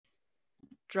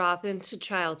drop into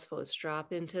child's pose.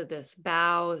 Drop into this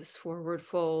bow, this forward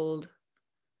fold.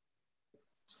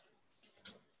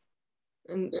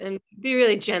 And be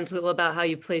really gentle about how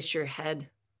you place your head.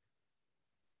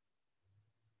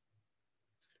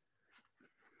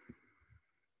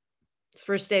 It's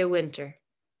first day of winter.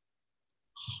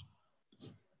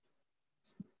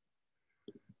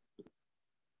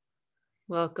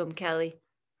 Welcome, Kelly.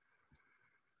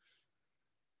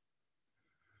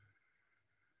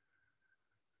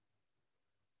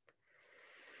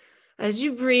 As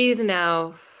you breathe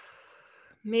now,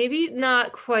 maybe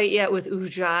not quite yet with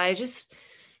Ujjayi, just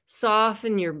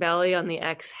soften your belly on the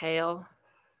exhale.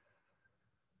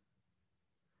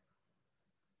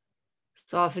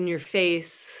 Soften your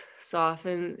face,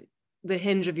 soften the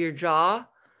hinge of your jaw.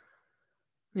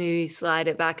 Maybe slide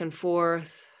it back and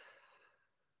forth.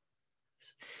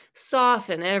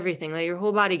 Soften everything, let your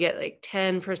whole body get like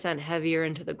 10% heavier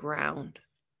into the ground.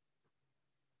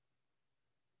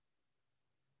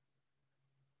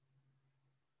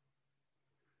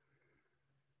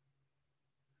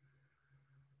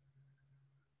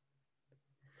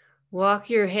 Walk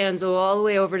your hands all the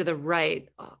way over to the right.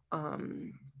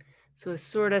 So a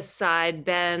sort of side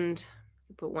bend.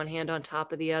 Put one hand on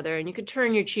top of the other, and you could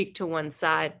turn your cheek to one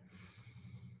side.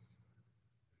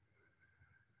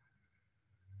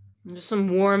 And just some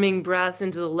warming breaths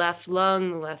into the left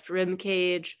lung, the left rib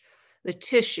cage, the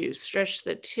tissues. Stretch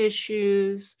the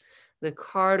tissues, the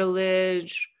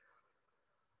cartilage.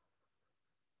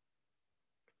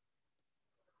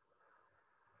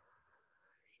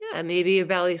 Yeah, maybe your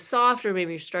belly's soft, or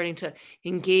maybe you're starting to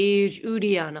engage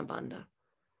Uddiyana Bandha.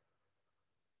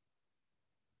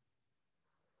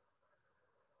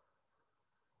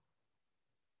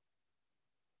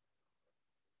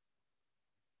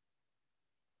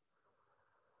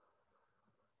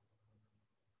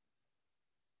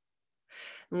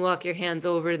 And walk your hands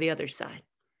over to the other side.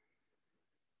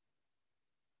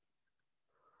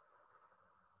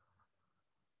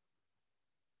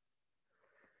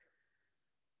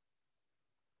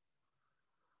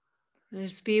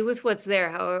 Just be with what's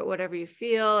there, whatever you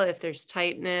feel. If there's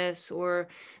tightness, or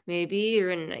maybe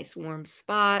you're in a nice warm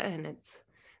spot and it's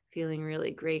feeling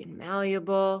really great and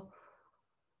malleable.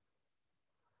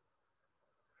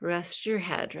 Rest your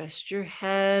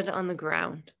head on the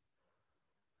ground.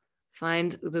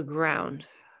 Find the ground.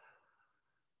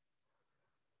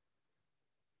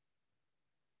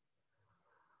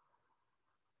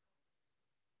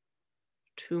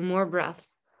 Two more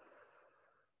breaths.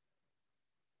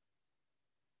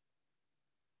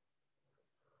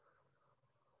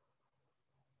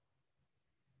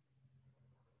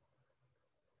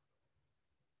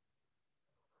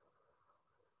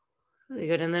 Really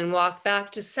good. And then walk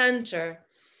back to center.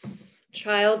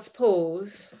 Child's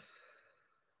pose.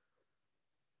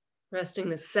 Resting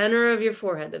the center of your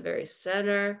forehead, the very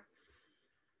center.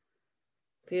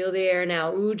 Feel the air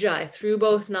now. Ujjayi through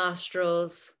both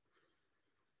nostrils.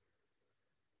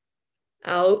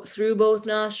 Out through both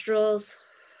nostrils.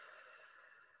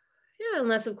 Yeah,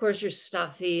 unless of course you're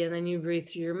stuffy and then you breathe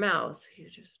through your mouth. You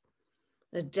just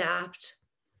adapt.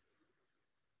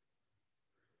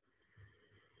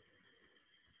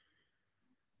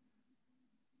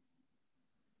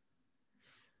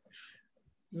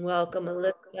 Welcome,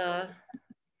 Alyssa.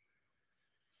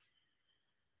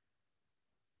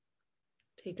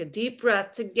 Take a deep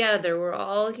breath together. We're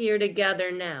all here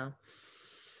together now.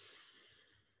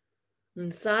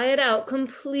 And sigh it out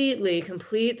completely.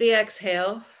 Complete the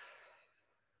exhale.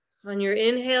 On your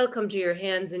inhale, come to your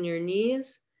hands and your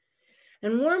knees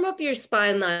and warm up your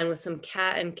spine line with some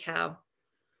cat and cow.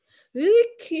 Really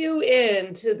cue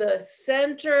in to the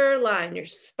center line, your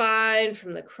spine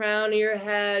from the crown of your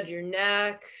head, your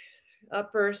neck,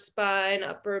 upper spine,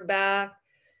 upper back,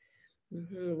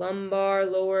 lumbar,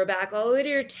 lower back, all the way to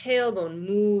your tailbone,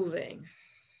 moving.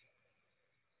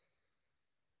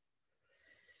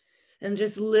 And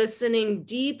just listening,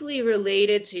 deeply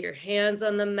related to your hands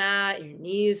on the mat, your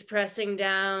knees pressing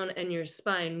down, and your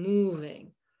spine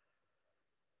moving.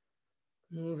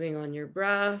 Moving on your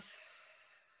breath.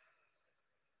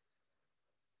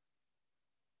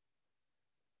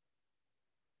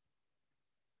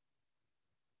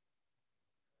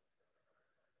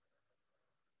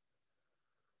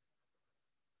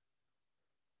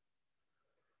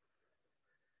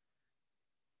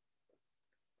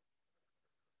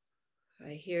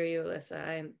 I hear you,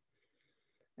 Alyssa.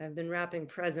 I've been wrapping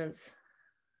presents.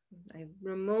 I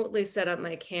remotely set up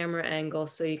my camera angle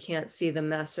so you can't see the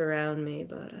mess around me,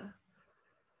 but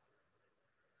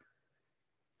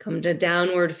come to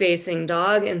downward facing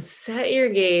dog and set your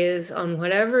gaze on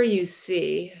whatever you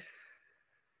see.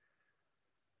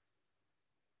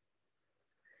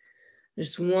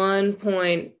 Just one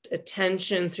point,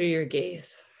 attention through your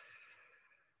gaze.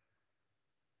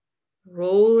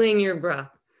 Rolling your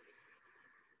breath.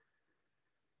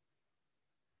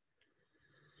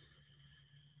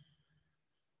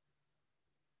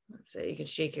 That's it. You can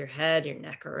shake your head, your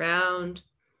neck around.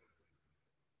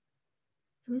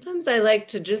 Sometimes I like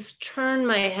to just turn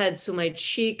my head so my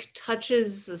cheek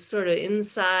touches the sort of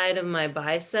inside of my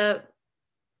bicep.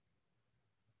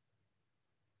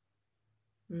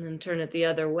 And then turn it the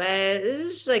other way.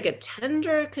 It's just like a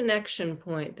tender connection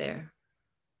point there.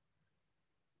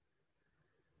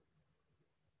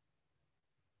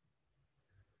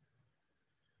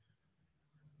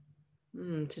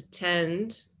 To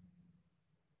tend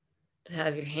to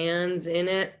have your hands in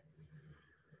it.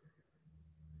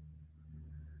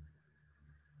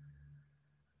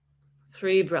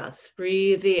 Three breaths.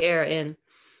 Breathe the air in,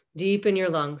 deep in your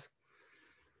lungs.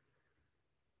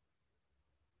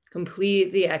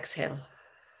 Complete the exhale.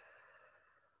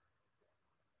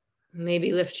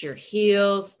 Maybe lift your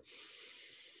heels.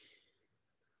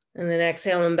 And then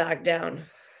exhale them back down.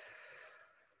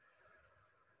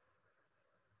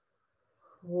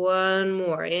 One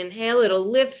more. Inhale, it'll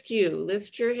lift you.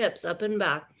 Lift your hips up and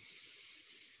back.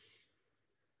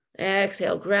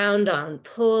 Exhale, ground on,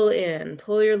 pull in.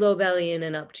 Pull your low belly in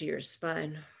and up to your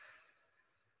spine.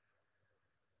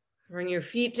 Bring your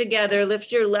feet together.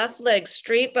 Lift your left leg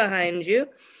straight behind you.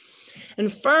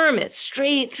 And firm it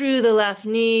straight through the left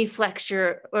knee. Flex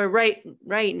your right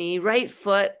knee, right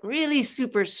foot, really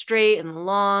super straight and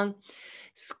long.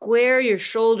 Square your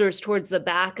shoulders towards the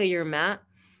back of your mat.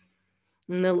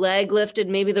 And the leg lifted,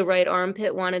 maybe the right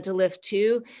armpit wanted to lift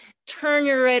too. Turn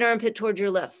your right armpit towards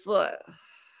your left foot.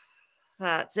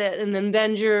 That's it. And then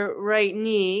bend your right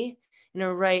knee in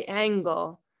a right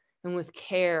angle. And with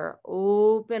care,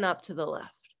 open up to the left.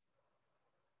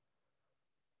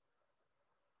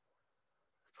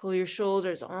 Pull your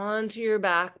shoulders onto your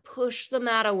back. Push the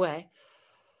mat away.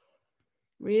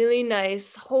 Really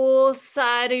nice. Whole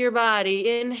side of your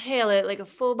body. Inhale it like a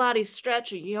full body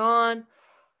stretch, a yawn.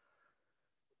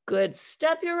 Good.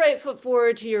 Step your right foot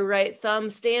forward to your right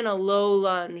thumb. Stay in a low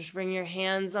lunge. Bring your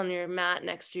hands on your mat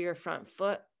next to your front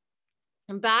foot.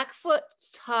 And back foot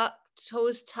tucked,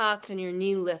 toes tucked, and your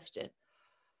knee lifted.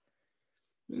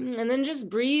 And then just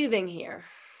breathing here.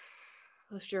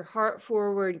 Lift your heart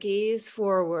forward, gaze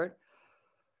forward.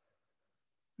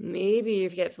 Maybe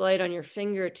if you get light on your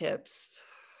fingertips.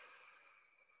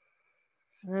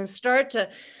 And then start to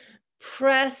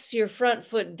press your front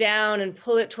foot down and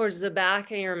pull it towards the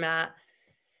back of your mat.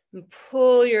 And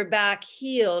pull your back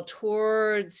heel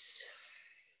towards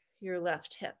your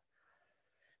left hip.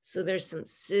 So there's some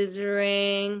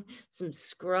scissoring, some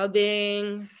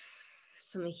scrubbing,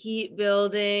 some heat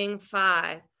building.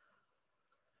 5,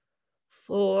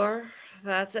 4,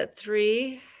 that's at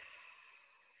 3.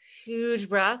 Huge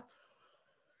breath.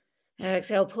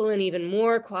 Exhale, pull in even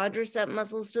more quadricep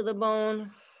muscles to the bone.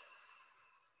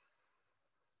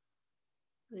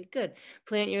 Really good.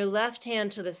 Plant your left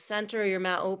hand to the center of your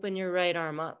mat. Open your right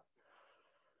arm up.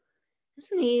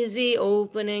 It's an easy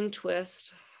opening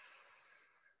twist.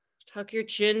 Tuck your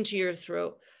chin to your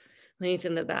throat.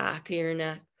 Lengthen the back of your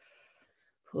neck.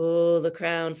 Pull the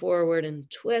crown forward and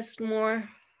twist more.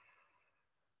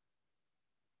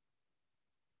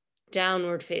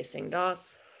 Downward facing dog.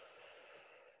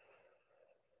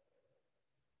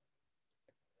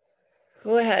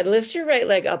 Go ahead, lift your right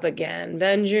leg up again.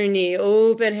 Bend your knee,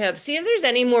 open hip. See if there's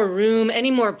any more room,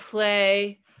 any more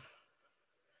play,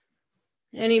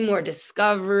 any more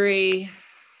discovery.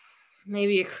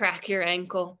 Maybe you crack your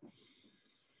ankle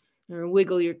or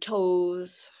wiggle your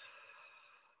toes.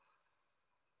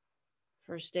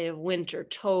 First day of winter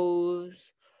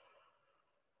toes.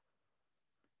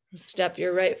 Step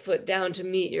your right foot down to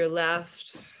meet your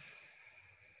left.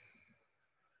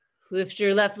 Lift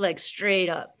your left leg straight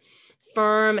up.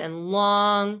 Firm and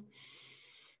long,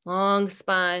 long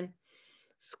spine.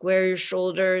 Square your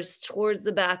shoulders towards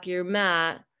the back of your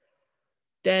mat.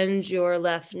 Bend your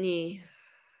left knee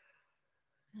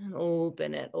and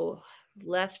open it. Oh,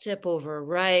 left hip over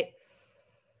right.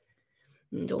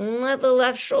 And don't let the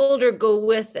left shoulder go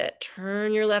with it.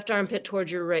 Turn your left armpit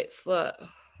towards your right foot.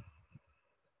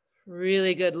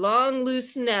 Really good. Long,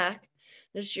 loose neck.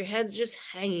 Just your head's just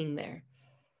hanging there.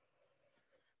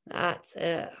 That's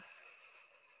it.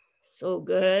 So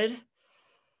good.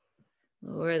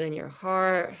 Lower than your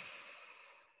heart.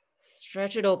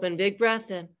 Stretch it open. Big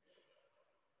breath in.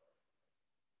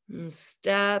 And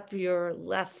step your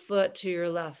left foot to your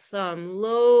left thumb.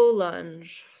 Low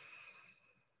lunge.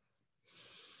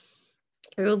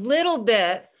 You're a little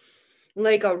bit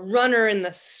like a runner in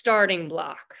the starting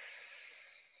block.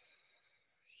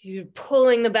 You're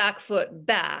pulling the back foot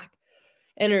back,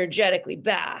 energetically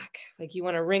back, like you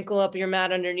want to wrinkle up your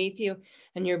mat underneath you,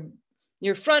 and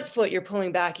your front foot you're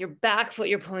pulling back, your back foot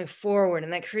you're pulling forward,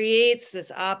 and that creates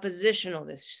this oppositional,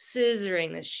 this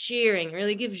scissoring, this shearing.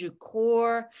 Really gives you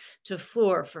core to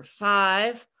floor for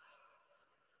 5,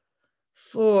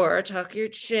 4, tuck your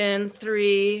chin,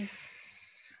 3,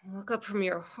 look up from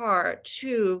your heart,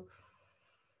 2,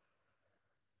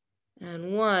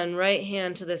 and 1. Right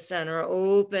hand to the center,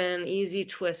 open, easy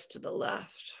twist to the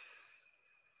left.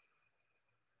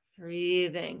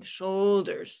 Breathing,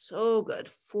 shoulders, so good.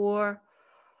 4,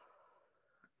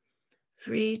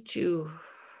 3, 2.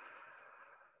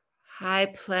 High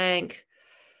plank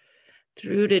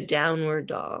through to downward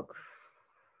dog.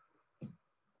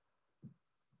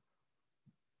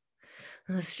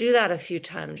 Let's do that a few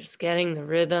times, just getting the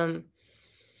rhythm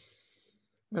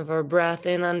of our breath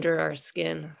in under our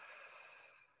skin.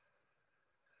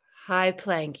 High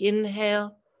plank,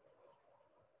 inhale.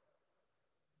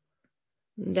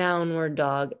 Downward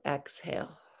dog,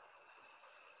 exhale.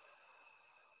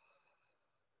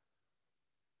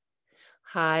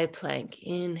 High plank,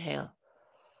 inhale.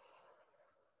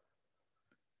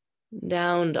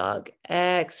 Down dog,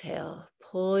 exhale.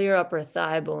 Pull your upper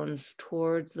thigh bones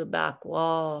towards the back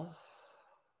wall.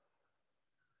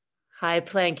 High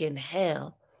plank,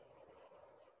 inhale.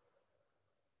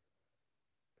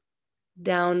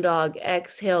 Down dog,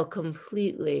 exhale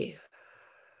completely.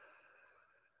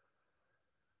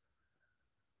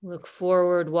 Look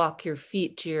forward, walk your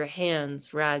feet to your hands,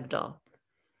 ragdoll.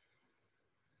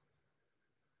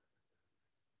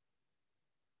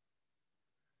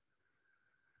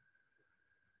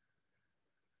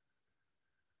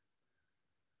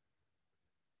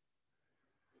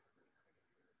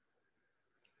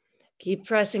 Keep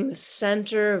pressing the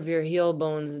center of your heel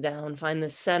bones down. Find the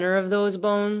center of those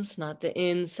bones, not the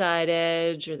inside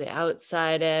edge or the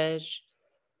outside edge.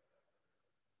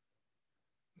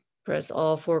 Press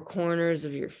all 4 corners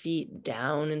of your feet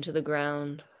down into the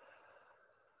ground.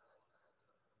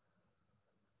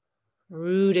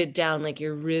 Root it down like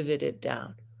you're riveted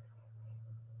down.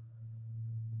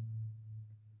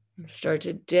 Start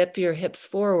to dip your hips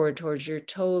forward towards your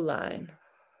toe line.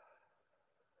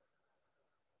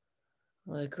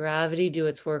 Let gravity do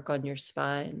its work on your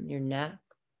spine, your neck.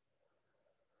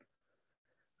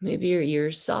 Maybe your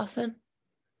ears soften.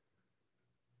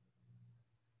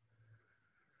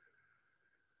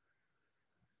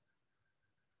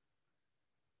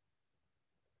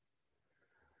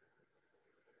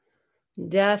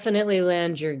 Definitely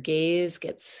land your gaze,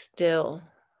 get still.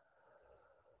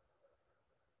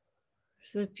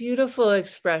 It's a beautiful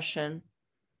expression.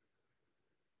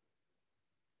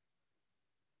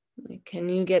 Can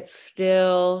you get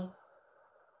still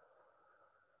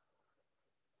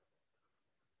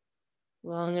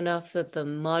long enough that the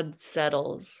mud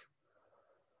settles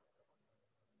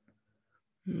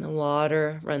and the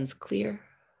water runs clear?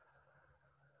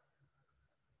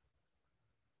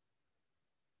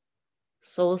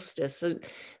 Solstice,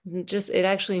 it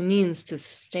actually means to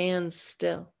stand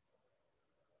still.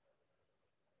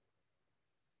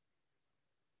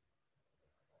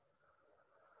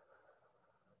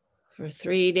 For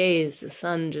 3 days, the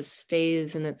sun just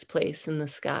stays in its place in the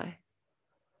sky.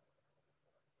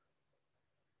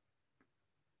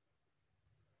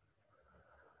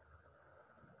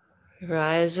 Your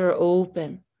eyes are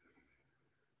open.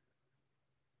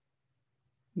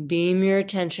 Beam your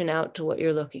attention out to what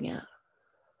you're looking at.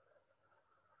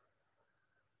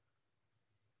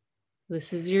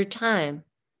 This is your time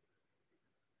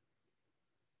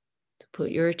to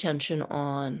put your attention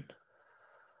on.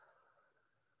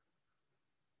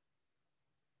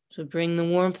 To bring the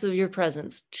warmth of your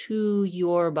presence to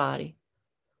your body.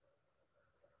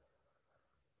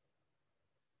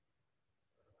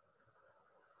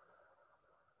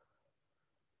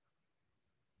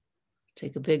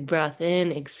 Take a big breath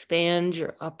in, expand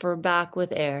your upper back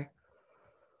with air.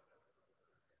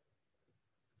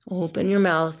 Open your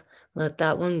mouth, let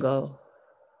that one go.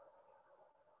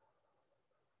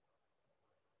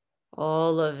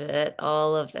 All of it,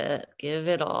 give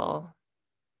it all.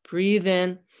 Breathe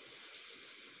in.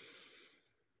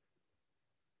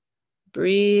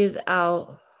 Breathe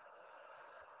out.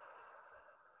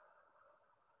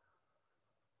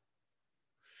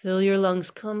 Fill your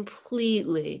lungs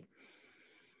completely.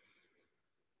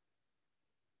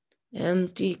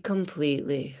 Empty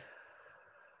completely.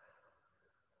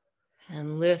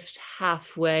 And lift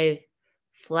halfway,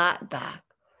 flat back.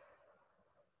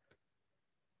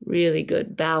 Really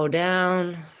good. Bow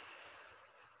down.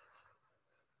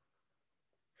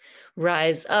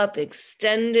 Rise up,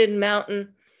 extended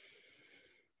mountain.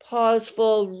 Paws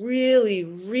full, really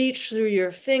reach through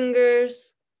your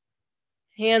fingers.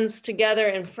 Hands together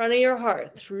in front of your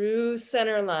heart through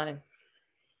center line.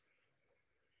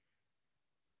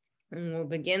 And we'll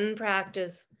begin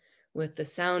practice with the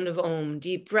sound of Om.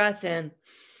 Deep breath in.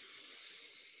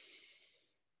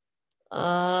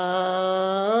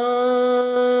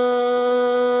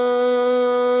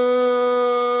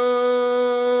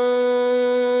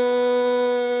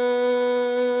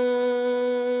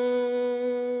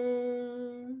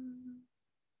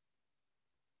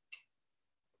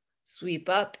 Sweep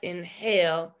up,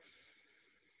 inhale.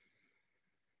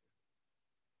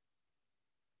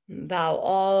 Bow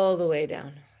all the way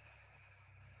down.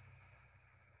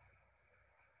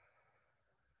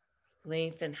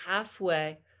 Lengthen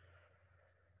halfway.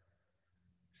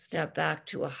 Step back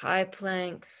to a high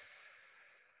plank.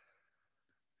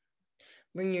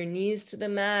 Bring your knees to the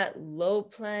mat, low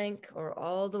plank, or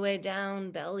all the way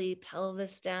down, belly,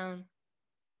 pelvis down.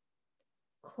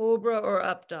 Cobra or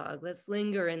up dog. Let's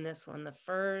linger in this one, the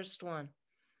first one.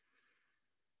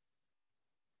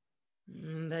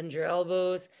 Bend your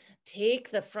elbows.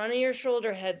 Take the front of your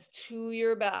shoulder heads to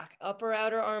your back. Upper,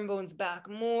 outer arm bones back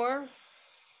more.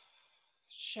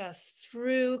 Chest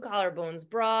through, collarbones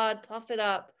broad. Puff it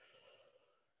up.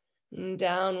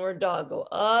 Downward dog. Go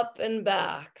up and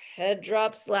back. Head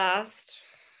drops last.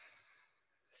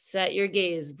 Set your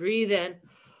gaze. Breathe in.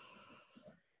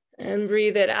 And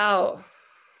breathe it out.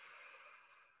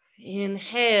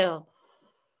 Inhale.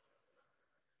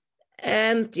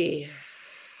 Empty.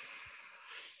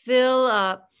 Fill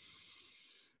up.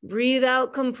 Breathe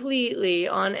out completely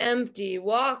on empty.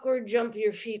 Walk or jump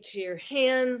your feet to your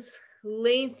hands.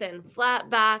 Lengthen, flat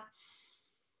back.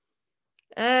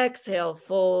 Exhale,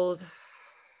 fold.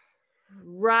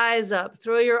 Rise up.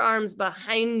 Throw your arms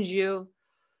behind you.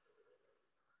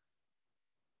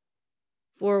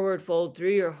 Forward fold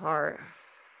through your heart.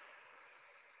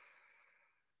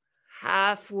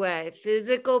 Halfway.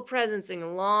 Physical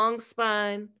presencing, long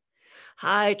spine.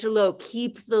 High to low,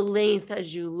 keep the length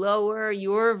as you lower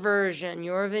your version,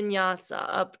 your vinyasa,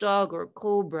 up dog or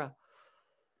cobra.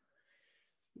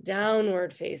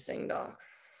 Downward facing dog.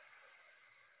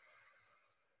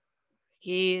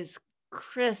 Gaze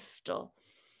crystal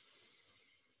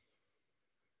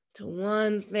to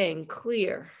one thing,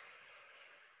 clear.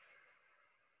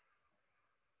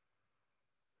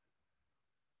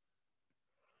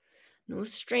 No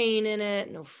strain in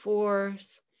it, no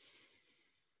force.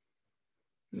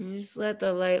 You just let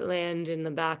the light land in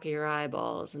the back of your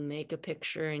eyeballs and make a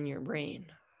picture in your brain.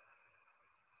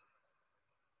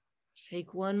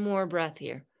 Take one more breath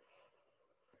here.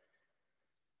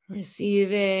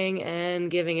 Receiving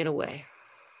and giving it away.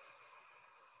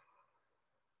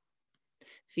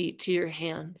 Feet to your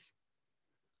hands.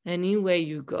 Any way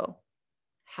you go.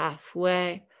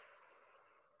 Halfway.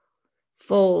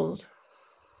 Fold.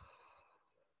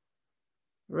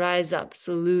 Rise up.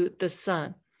 Salute the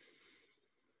sun.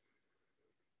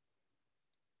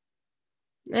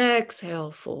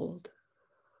 Exhale, fold.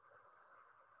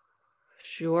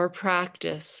 It's your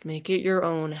practice. Make it your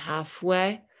own.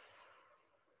 Halfway.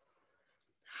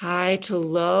 High to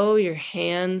low, your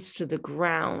hands to the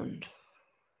ground.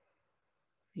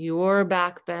 Your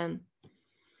back bend.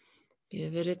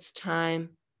 Give it its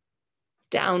time.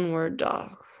 Downward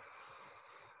dog.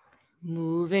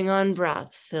 Moving on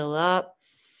breath. Fill up.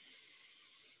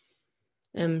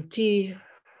 Empty.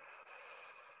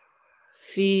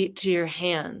 Feet to your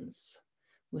hands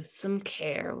with some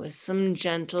care, with some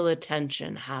gentle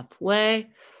attention. Halfway.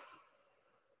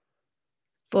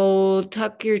 Fold,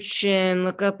 tuck your chin,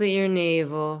 look up at your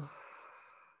navel.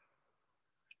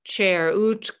 Chair,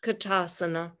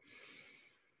 Utkatasana.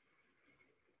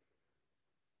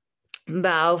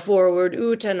 Bow forward,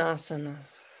 Uttanasana.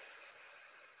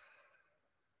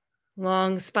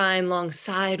 Long spine, long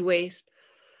side waist.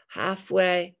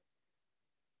 Halfway.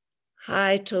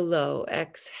 High to low.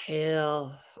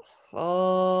 Exhale.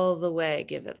 All the way.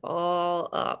 Give it all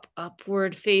up.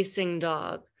 Upward facing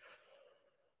dog.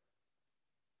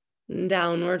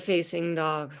 Downward facing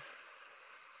dog.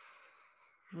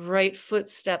 Right foot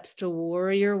steps to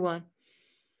warrior one.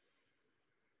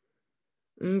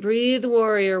 And breathe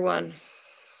warrior one.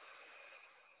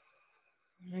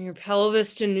 Bring your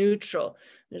pelvis to neutral.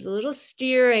 There's a little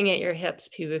steering at your hips.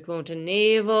 Pubic bone to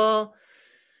navel.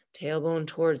 Tailbone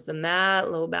towards the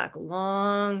mat. Low back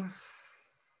long.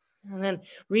 And then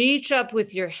reach up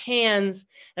with your hands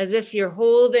as if you're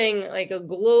holding like a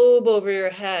globe over your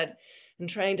head and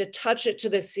trying to touch it to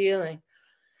the ceiling.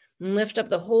 And lift up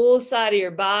the whole side of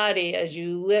your body as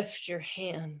you lift your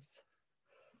hands.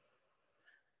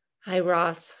 Hi,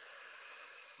 Ross.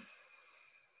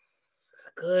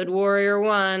 Good, warrior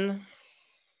one.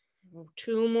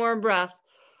 2 more breaths.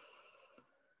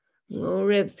 Low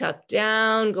ribs tuck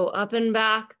down, go up and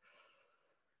back.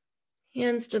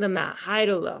 Hands to the mat, high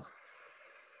to low.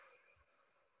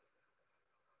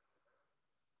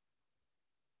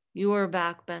 Your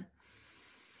back bend.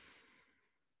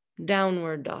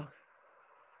 Downward dog.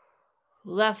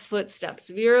 Left foot steps,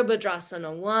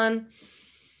 Virabhadrasana 1.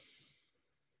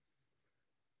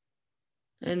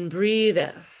 And breathe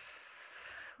it.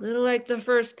 Little like the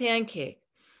first pancake.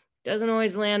 Doesn't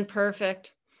always land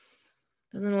perfect.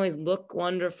 Doesn't always look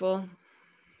wonderful.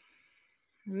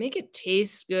 Make it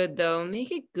taste good though.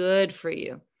 Make it good for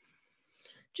you.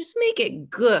 Just make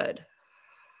it good.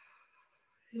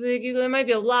 There might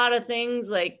be a lot of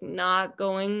things like not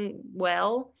going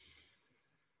well.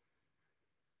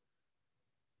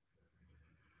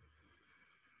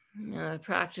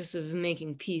 Practice of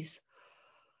making peace.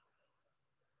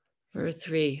 For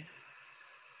 3.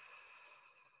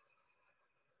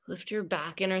 Lift your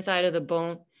back inner thigh to the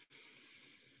bone.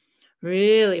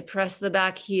 Really press the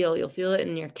back heel. You'll feel it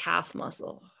in your calf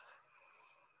muscle.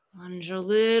 Lunge a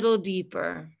little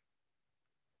deeper.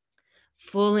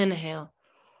 Full inhale.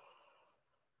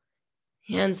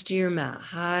 Hands to your mat,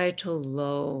 high to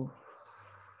low.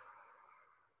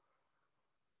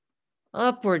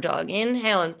 Upward dog.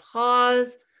 Inhale and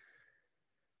pause.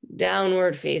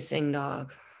 Downward facing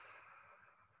dog.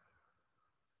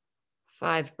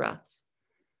 5 breaths.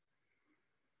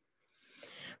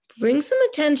 Bring some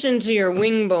attention to your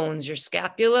wing bones, your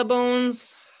scapula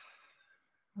bones.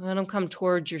 Let them come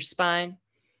towards your spine.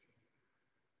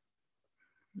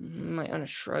 You might want to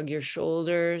shrug your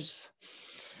shoulders.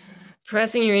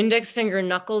 Pressing your index finger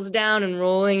knuckles down and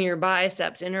rolling your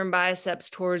biceps, inner biceps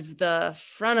towards the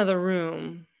front of the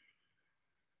room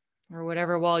or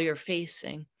whatever wall you're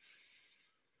facing.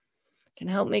 Can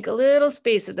help make a little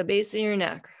space at the base of your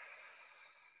neck.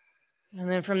 And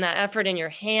then from that effort in your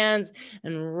hands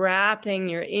and wrapping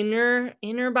your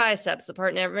inner biceps, the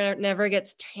part never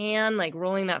gets tan, like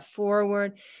rolling that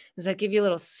forward. Does that give you a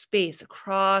little space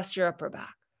across your upper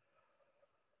back?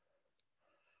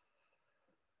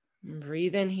 And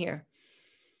breathe in here.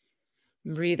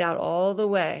 Breathe out all the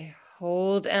way.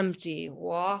 Hold empty.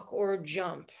 Walk or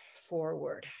jump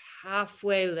forward.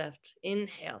 Halfway lift.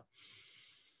 Inhale.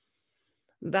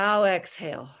 Bow,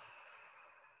 exhale.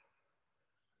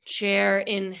 Chair,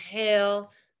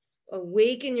 inhale.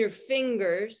 Awaken your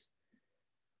fingers.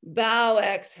 Bow,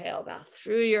 exhale. Bow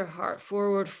through your heart.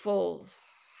 Forward fold.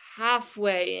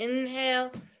 Halfway.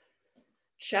 Inhale.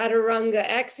 Chaturanga,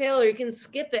 exhale, or you can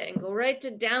skip it and go right to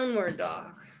downward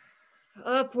dog.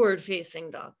 Upward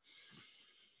facing dog.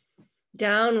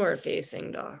 Downward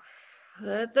facing dog.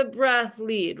 Let the breath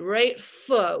lead. Right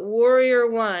foot, warrior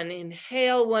 1.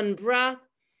 Inhale, 1 breath.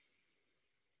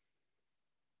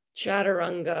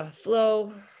 Chaturanga,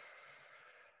 flow.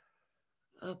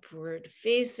 Upward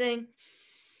facing.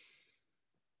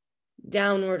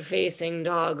 Downward facing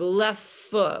dog. Left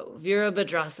foot,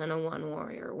 Virabhadrasana 1,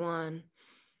 warrior 1.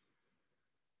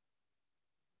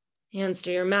 Hands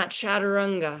to your mat,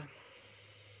 chaturanga.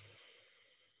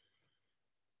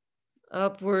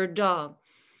 Upward dog.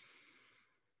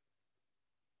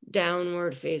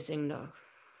 Downward facing dog.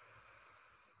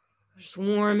 Just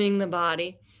warming the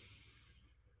body.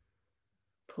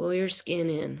 Pull your skin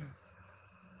in.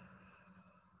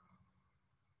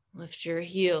 Lift your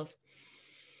heels.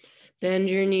 Bend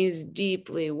your knees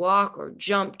deeply. Walk or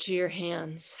jump to your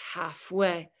hands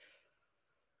halfway.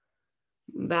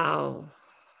 Bow.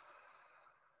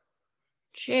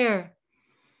 Chair.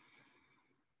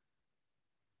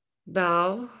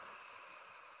 Bow.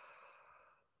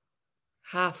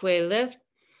 Halfway lift.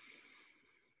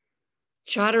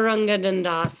 Chaturanga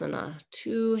Dandasana.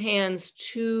 2 hands,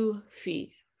 2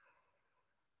 feet.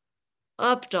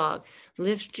 Up dog.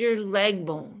 Lift your leg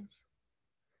bones.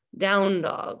 Down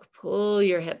dog. Pull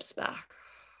your hips back.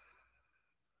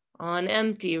 On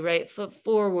empty, right foot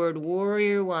forward.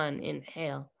 Warrior 1.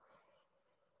 Inhale.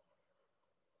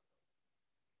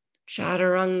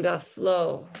 Chaturanga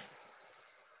flow.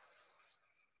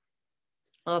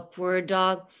 Upward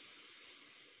dog.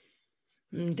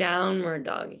 Downward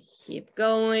dog. You keep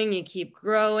going, you keep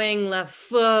growing. Left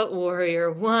foot,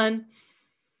 warrior 1.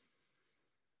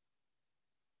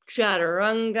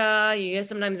 Chaturanga. You guess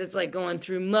sometimes it's like going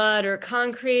through mud or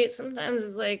concrete. Sometimes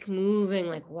it's like moving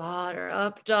like water.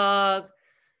 Up dog.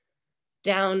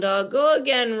 Down dog. Go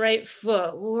again, right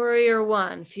foot. Warrior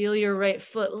 1. Feel your right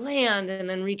foot land and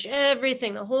then reach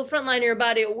everything, the whole front line of your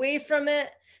body away from it.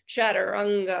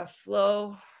 Chaturanga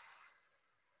flow.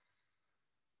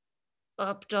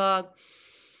 Up dog.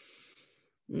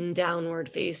 Downward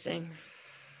facing.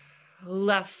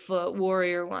 Left foot,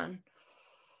 warrior one.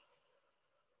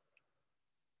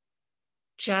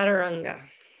 Chaturanga.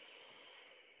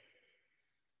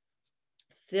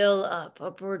 Fill up,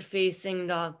 upward facing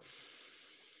dog.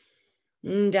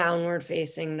 Downward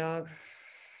facing dog.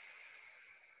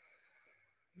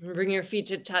 Bring your feet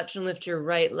to touch and lift your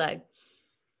right leg.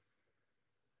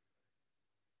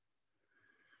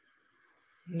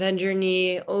 Bend your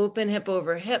knee, open hip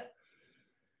over hip.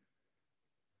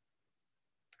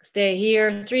 Stay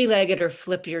here, three-legged or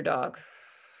flip your dog.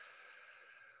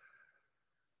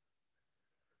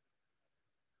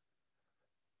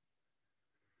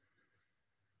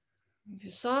 If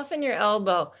you soften your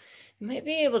elbow, you might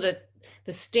be able to,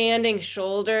 the standing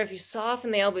shoulder, if you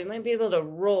soften the elbow, you might be able to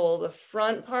roll the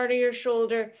front part of your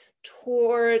shoulder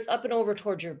towards, up and over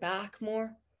towards your back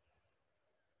more.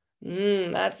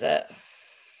 That's it.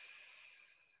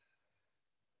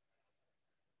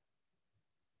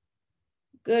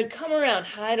 Good, come around,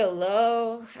 high to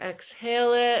low,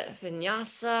 exhale it,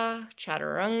 vinyasa,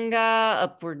 chaturanga,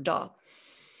 upward dog.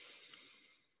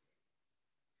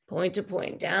 Point to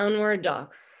point, downward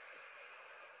dog.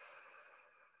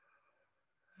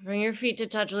 Bring your feet to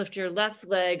touch, lift your left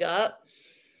leg up.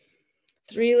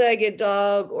 Three-legged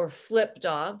dog or flip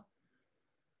dog.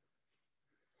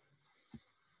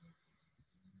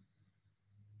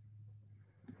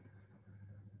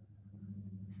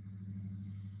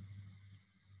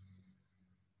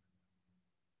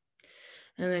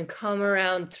 And then come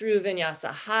around through vinyasa,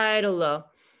 high to low.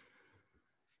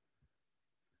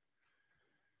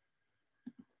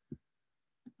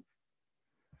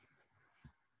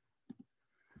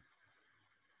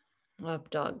 Up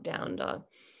dog, down dog.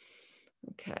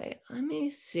 Okay, let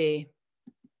me see.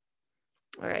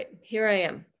 All right, here I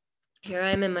am. Here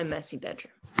I am in my messy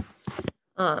bedroom.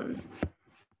 Can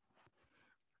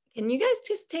you guys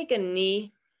just take a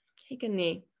knee? Take a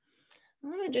knee. I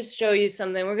want to just show you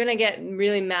something. We're going to get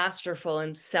really masterful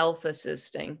in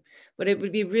self-assisting, but it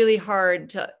would be really hard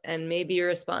to, and maybe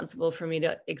irresponsible for me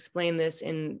to explain this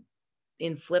in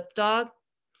flip dog.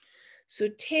 So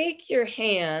take your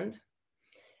hand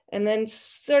and then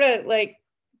sort of like,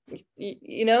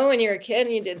 you know, when you're a kid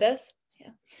and you did this,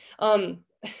 yeah.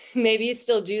 Maybe you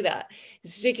still do that.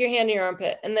 Stick your hand in your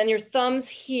armpit and then your thumbs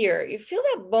here. You feel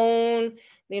that bone,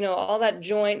 you know, all that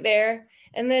joint there.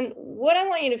 And then what I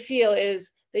want you to feel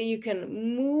is that you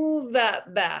can move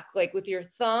that back, like with your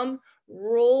thumb,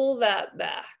 roll that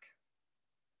back.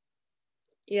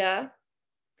 Yeah.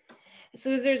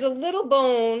 So there's a little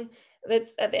bone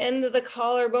that's at the end of the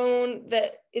collarbone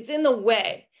that it's in the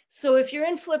way. So if you're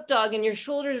in flip dog and your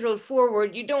shoulders rolled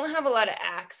forward, you don't have a lot of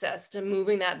access to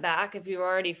moving that back if you've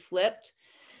already flipped.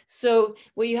 So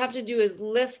what you have to do is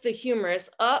lift the humerus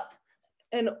up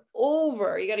and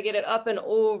over. You got to get it up and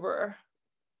over.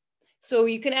 So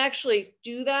you can actually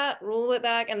do that, roll it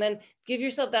back, and then give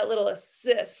yourself that little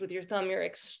assist with your thumb. You're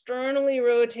externally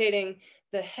rotating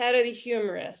the head of the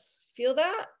humerus. Feel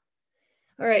that?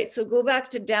 All right, so go back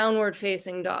to downward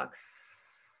facing dog.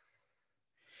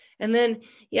 And then,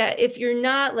 yeah, if you're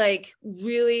not like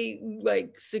really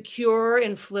like secure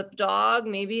in flip dog,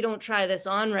 maybe don't try this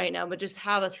on right now, but just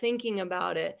have a thinking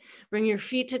about it. Bring your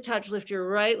feet to touch, lift your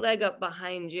right leg up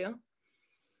behind you.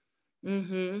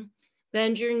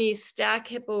 Bend your knees, stack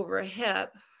hip over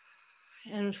hip,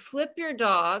 and flip your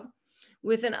dog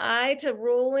with an eye to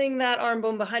rolling that arm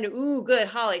bone behind it. Ooh, good,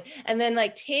 Holly. And then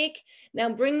like now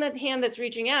bring that hand that's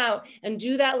reaching out and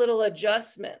do that little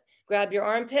adjustment. Grab your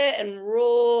armpit and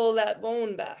roll that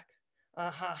bone back.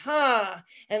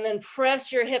 And then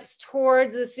press your hips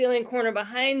towards the ceiling corner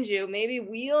behind you. Maybe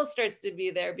wheel starts to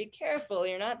be there. Be careful,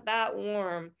 you're not that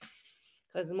warm.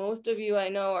 Because most of you I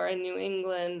know are in New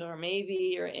England or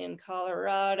maybe you're in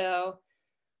Colorado.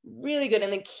 Really good.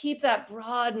 And then keep that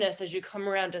broadness as you come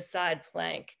around to side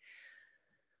plank.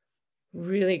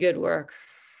 Really good work.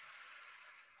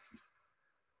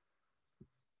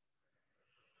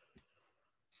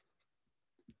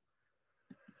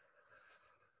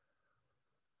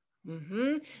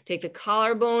 Take the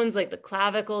collarbones, like the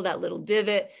clavicle, that little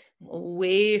divot,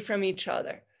 away from each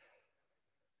other.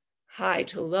 High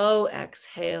to low,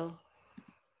 exhale.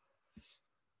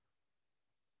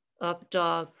 Up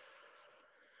dog.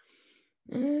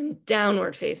 And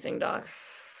downward facing dog.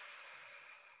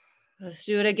 Let's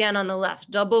do it again on the left.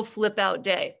 Double flip out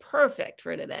day. Perfect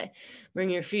for today. Bring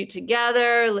your feet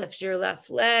together, lift your left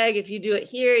leg. If you do it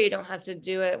here, you don't have to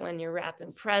do it when you're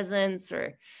wrapping presents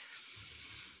or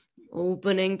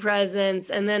opening presents,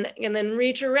 and then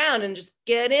reach around and just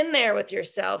get in there with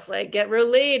yourself, like get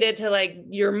related to like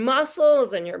your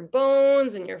muscles and your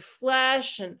bones and your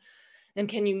flesh, and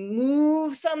can you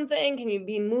move something? Can you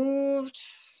be moved?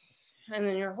 And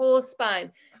then your whole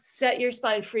spine. Set your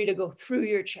spine free to go through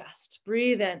your chest.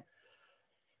 Breathe in.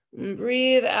 And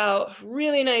breathe out.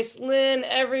 Really nice. Lynn,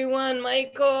 everyone,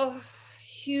 Michael,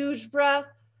 huge breath.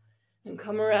 And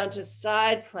come around to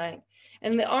side plank.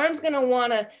 And the arm's going to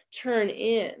want to turn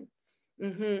in.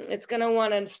 It's going to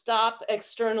want to stop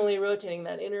externally rotating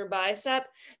that inner bicep.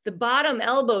 The bottom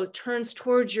elbow turns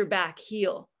towards your back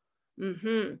heel.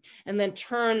 And then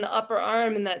turn the upper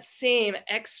arm, and that same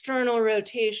external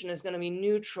rotation is going to be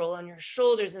neutral on your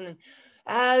shoulders. And then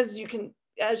as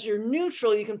you're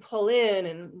neutral, you can pull in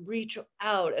and reach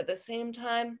out at the same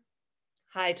time.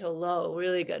 High to low,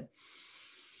 really good.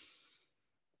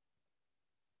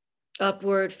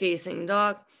 Upward facing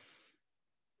dog.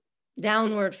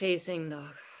 Downward facing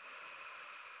dog.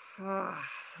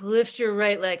 Lift your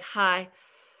right leg high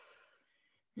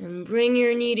and bring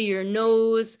your knee to your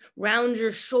nose. Round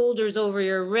your shoulders over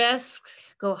your wrists.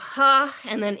 Go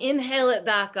and then inhale it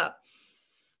back up.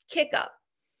 Kick up.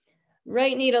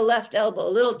 Right knee to left elbow, a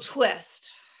little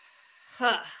twist.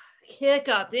 Kick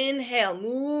up, inhale,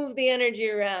 move the energy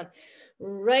around.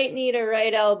 Right knee to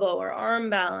right elbow or arm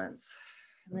balance.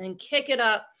 And then kick it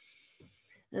up.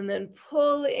 And then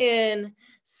pull in,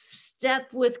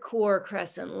 step with core,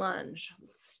 crescent lunge.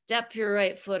 Step your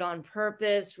right foot on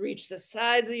purpose. Reach the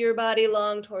sides of your body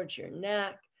long towards your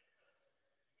neck.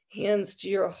 Hands to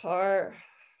your heart.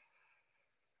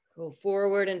 Go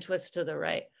forward and twist to the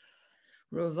right.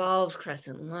 Revolve,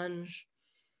 crescent lunge.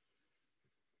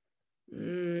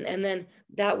 And then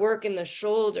that work in the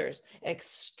shoulders.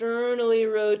 Externally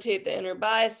rotate the inner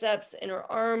biceps, inner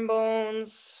arm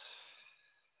bones.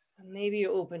 Maybe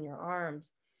you open your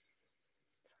arms.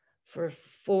 For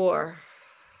 4,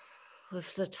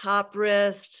 lift the top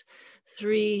wrist.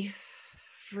 3,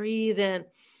 breathe in,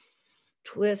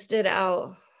 twist it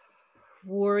out.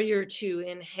 Warrior 2,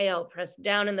 inhale, press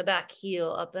down in the back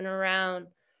heel, up and around.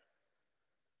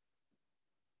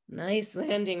 Nice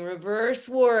landing, reverse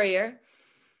warrior.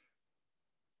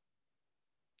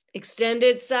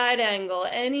 Extended side angle,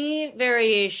 any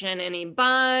variation, any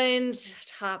bind,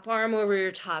 top arm over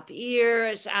your top ear,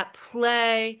 it's at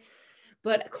play,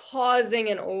 but causing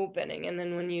an opening. And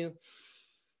then when you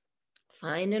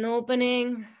find an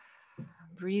opening,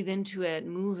 breathe into it,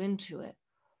 move into it.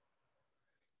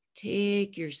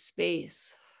 Take your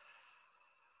space.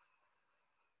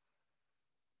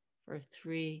 For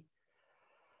 3,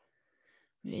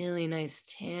 really nice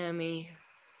Tammy.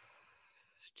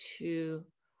 2,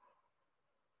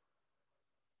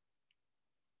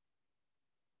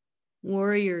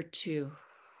 warrior 2.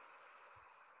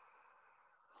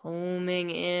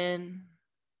 Homing in,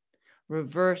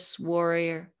 reverse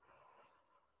warrior.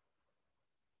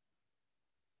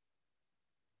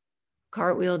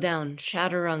 Cartwheel down,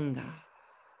 chaturanga.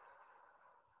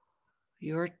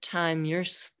 Your time, your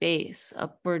space,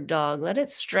 upward dog. Let it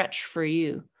stretch for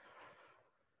you.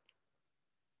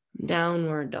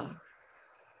 Downward dog.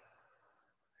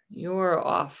 Your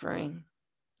offering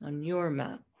on your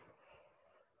mat.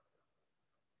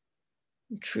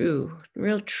 True,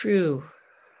 real true.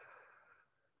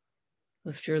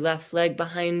 Lift your left leg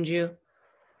behind you.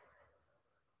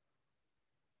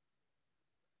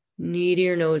 Knee to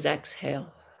your nose,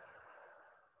 exhale.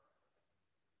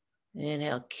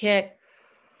 Inhale, kick.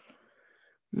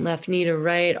 Left knee to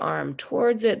right, arm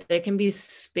towards it. There can be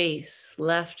space,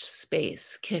 left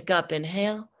space. Kick up,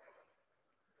 inhale.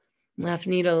 Left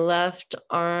knee to left,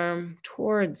 arm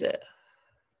towards it.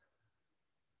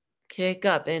 Kick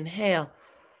up, inhale.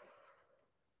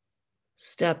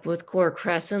 Step with core,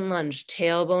 crescent lunge.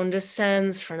 Tailbone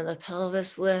descends, front of the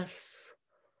pelvis lifts.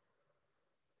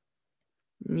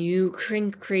 You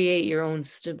can create your own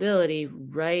stability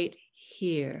right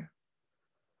here.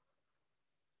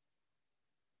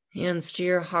 Hands to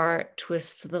your heart,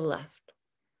 twist to the left.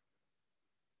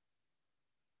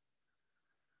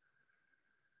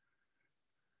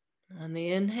 On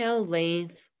the inhale,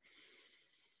 length.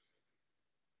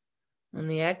 On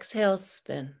the exhale,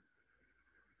 spin.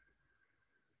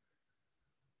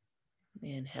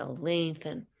 The inhale,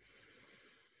 lengthen.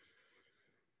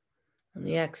 On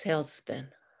the exhale, spin.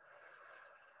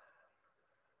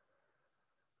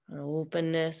 An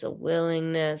openness, a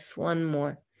willingness, one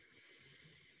more.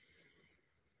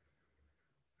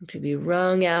 To be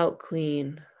wrung out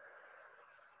clean.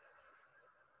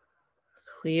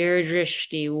 Clear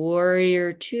drishti,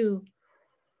 warrior 2.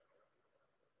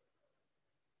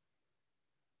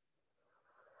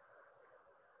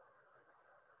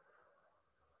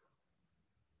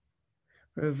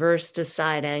 Reverse to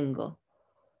side angle.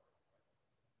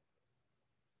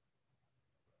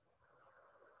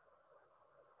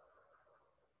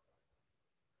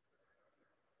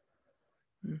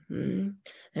 And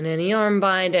any arm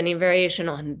bind, any variation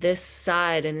on this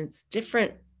side, and it's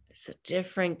different. It's a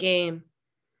different game.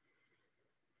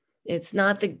 It's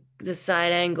not the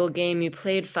side angle game you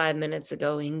played 5 minutes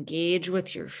ago. Engage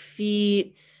with your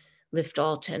feet, lift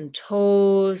all 10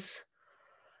 toes.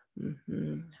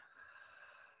 And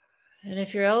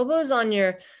if your elbow's on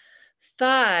your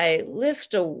thigh,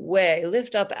 lift away,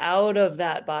 lift up out of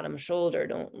that bottom shoulder.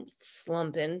 Don't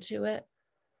slump into it.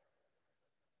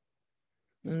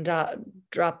 And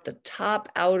drop the top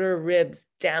outer ribs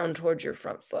down towards your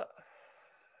front foot.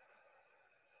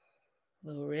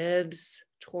 Little ribs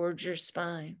towards your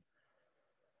spine.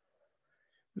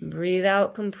 Breathe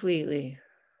out completely.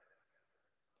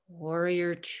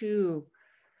 Warrior two.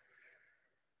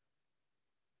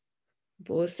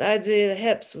 Both sides of the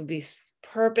hips will be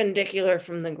perpendicular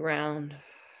from the ground.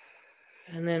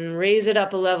 And then raise it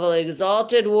up a level.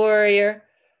 Exalted warrior.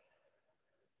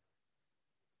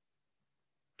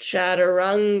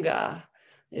 Chaturanga.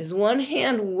 Is one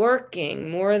hand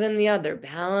working more than the other?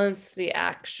 Balance the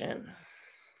action.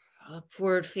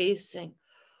 Upward facing.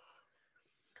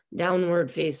 Downward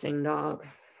facing dog.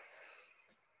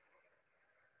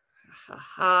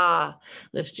 Ha.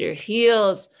 Lift your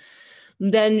heels.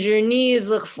 Bend your knees.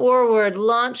 Look forward.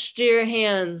 Launch to your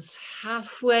hands.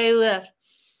 Halfway lift.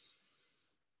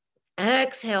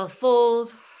 Exhale.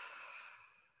 Fold.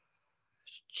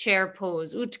 Chair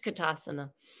pose. Utkatasana.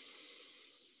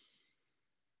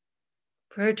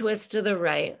 Prayer twist to the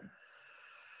right.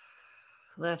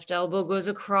 Left elbow goes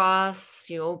across.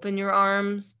 You open your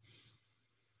arms.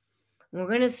 We're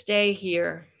going to stay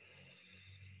here.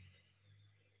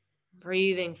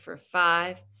 Breathing for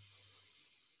 5.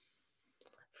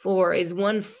 4 is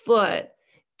one foot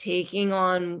taking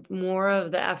on more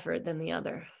of the effort than the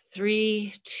other.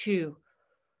 3, 2.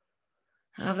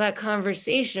 Have that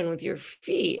conversation with your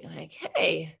feet. Like,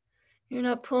 hey, you're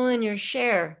not pulling your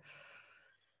share.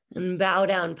 And bow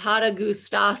down.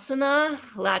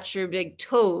 Padangusthasana. Latch your big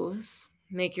toes.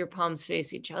 Make your palms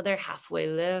face each other. Halfway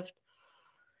lift.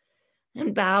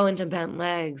 And bow into bent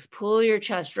legs. Pull your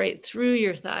chest right through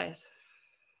your thighs.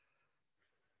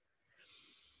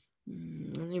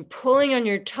 And you're pulling on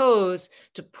your toes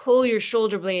to pull your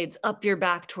shoulder blades up your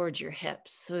back towards your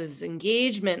hips. So there's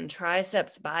engagement in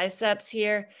triceps, biceps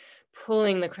here.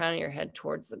 Pulling the crown of your head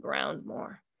towards the ground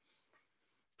more.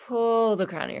 Pull the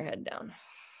crown of your head down.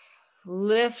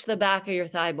 Lift the back of your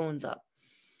thigh bones up.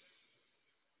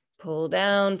 Pull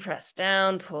down, press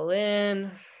down, pull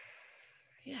in.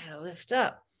 Yeah, lift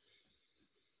up.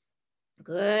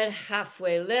 Good.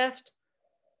 Halfway lift.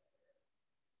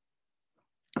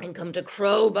 And come to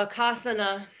Crow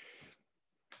Bakasana.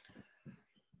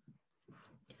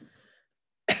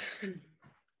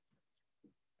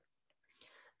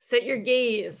 Set your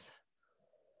gaze.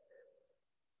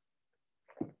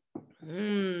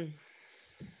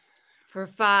 For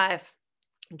 5,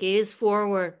 gaze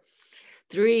forward.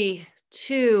 3,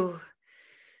 2,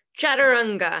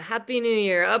 Chaturanga. Happy New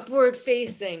Year. Upward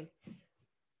facing.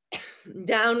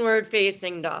 Downward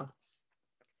facing dog.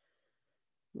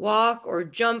 Walk or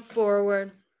jump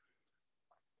forward.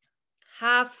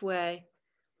 Halfway.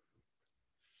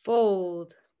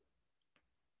 Fold.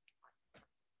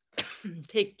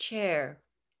 Take chair.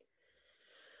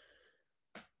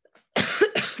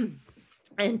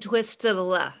 And twist to the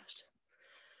left.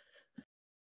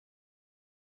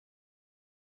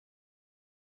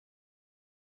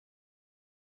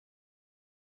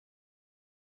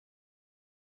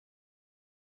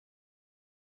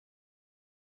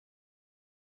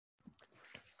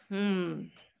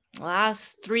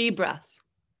 Last 3 breaths.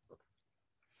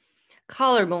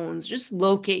 Collarbones, just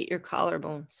locate your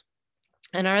collarbones.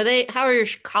 And how are your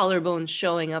collarbones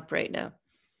showing up right now?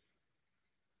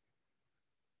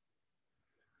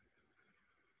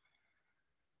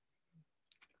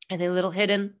 Are they a little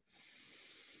hidden?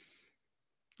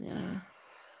 Yeah.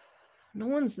 No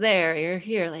one's there. You're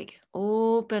here. Like,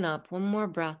 open up. One more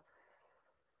breath.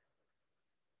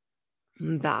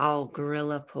 Bow,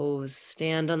 gorilla pose.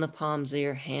 Stand on the palms of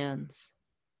your hands.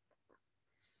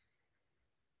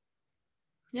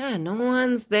 Yeah, no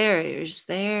one's there. You're just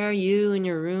there, you in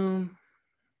your room.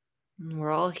 And we're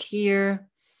all here.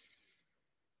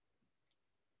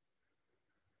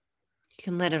 You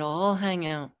can let it all hang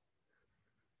out.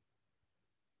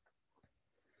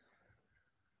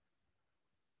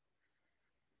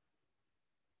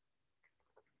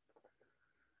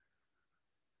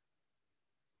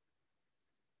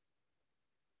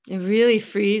 It really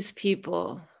frees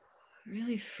people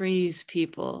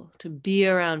to be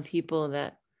around people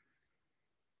that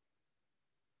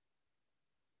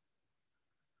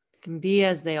can be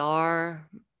as they are,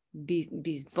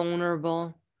 be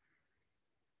vulnerable.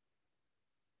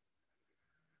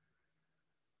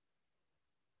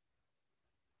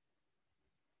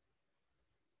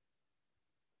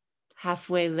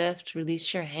 Halfway lift,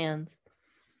 release your hands.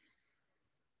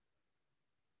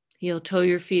 Heel toe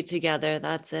your feet together.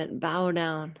 That's it. Bow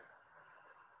down.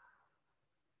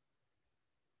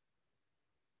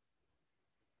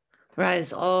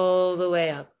 Rise all the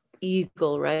way up.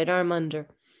 Eagle, right arm under.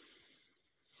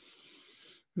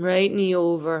 Right knee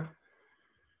over.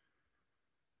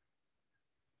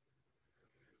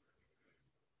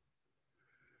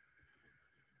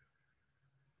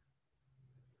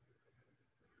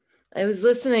 I was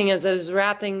listening as I was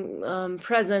wrapping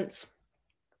presents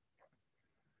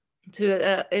to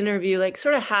an interview, like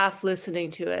sort of half listening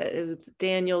to it. It was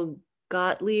Daniel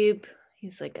Gottlieb.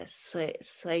 He's like a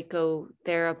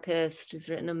psychotherapist. He's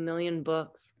written 1 million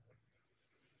books.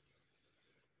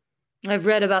 I've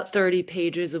read about 30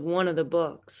 pages of one of the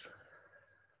books.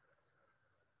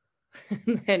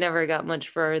 I never got much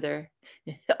further.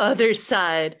 Other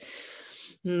side.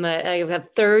 I have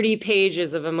 30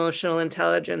 pages of emotional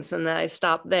intelligence, and then I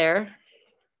stopped there.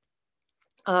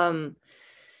 But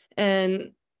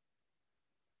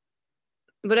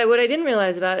what I didn't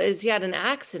realize about it is he had an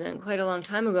accident quite a long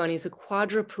time ago, and he's a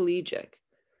quadriplegic.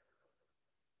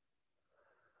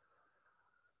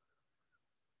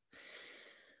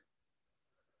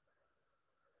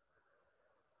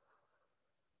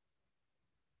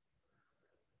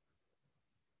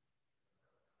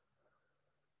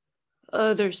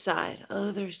 Other side.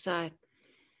 And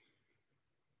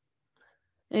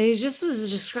he just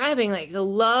was describing like the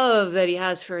love that he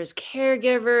has for his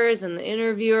caregivers, and the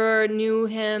interviewer knew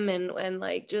him, and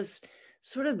like just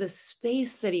sort of the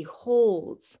space that he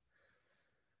holds.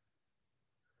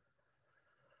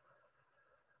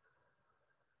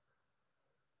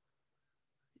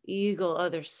 Eagle,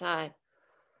 other side.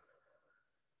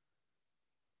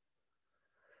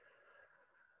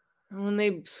 And when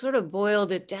they sort of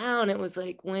boiled it down, it was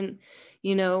like when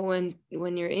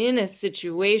you're in a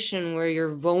situation where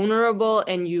you're vulnerable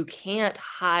and you can't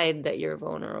hide that you're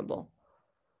vulnerable.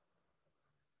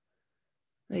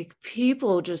 Like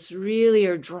people just really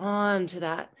are drawn to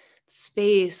that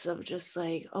space of just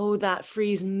like, oh, that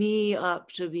frees me up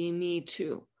to be me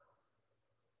too.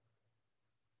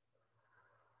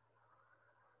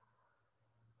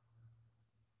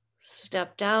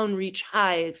 Step down, reach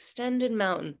high, extended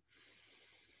mountain.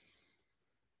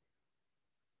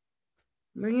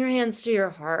 Bring your hands to your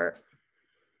heart.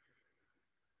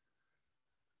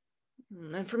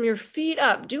 And from your feet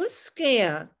up, do a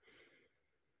scan.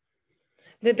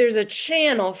 That there's a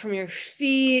channel from your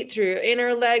feet through your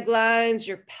inner leg lines,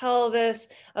 your pelvis,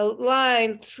 a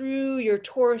line through your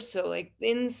torso, like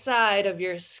inside of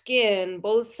your skin,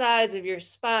 both sides of your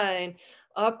spine,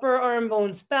 upper arm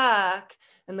bones back,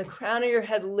 and the crown of your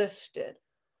head lifted.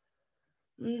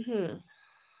 And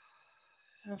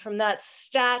from that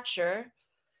stature,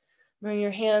 bring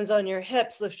your hands on your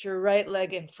hips, lift your right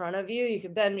leg in front of you. You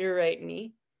can bend your right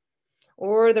knee,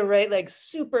 or the right leg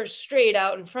super straight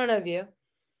out in front of you.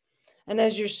 And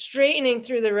as you're straightening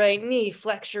through the right knee,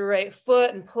 flex your right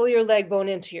foot and pull your leg bone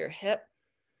into your hip.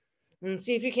 And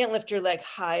see if you can't lift your leg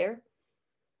higher.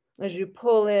 As you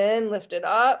pull in, lift it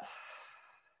up.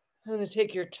 I'm going to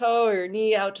take your toe or your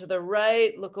knee out to the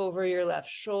right, look over your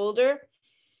left shoulder.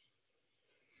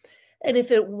 And if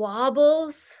it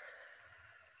wobbles,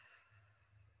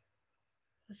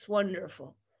 that's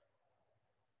wonderful.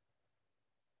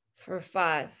 For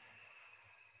 5,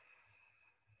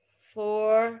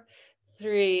 4,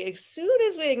 3. As soon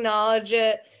as we acknowledge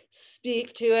it,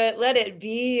 speak to it, let it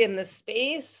be in the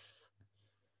space.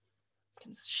 You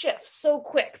can shift so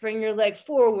quick. Bring your leg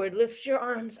forward, lift your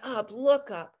arms up,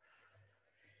 look up.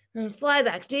 And fly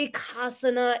back.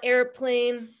 Dekasana,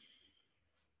 airplane.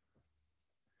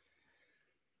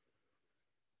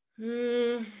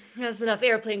 That's enough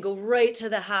airplane. Go right to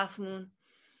the half moon.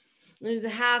 There's a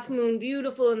half moon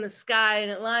beautiful in the sky,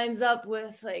 and it lines up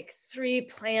with like 3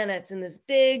 planets in this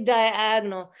big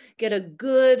diagonal. Get a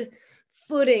good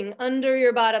footing under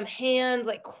your bottom hand,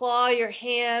 like claw your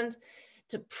hand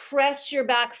to press your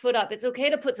back foot up. It's okay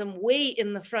to put some weight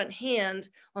in the front hand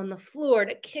on the floor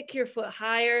to kick your foot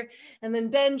higher, and then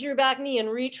bend your back knee and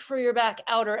reach for your back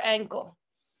outer ankle.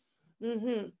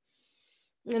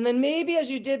 And then maybe as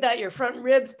you did that, your front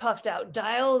ribs puffed out.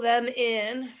 Dial them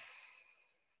in.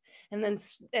 And then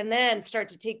start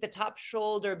to take the top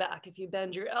shoulder back. If you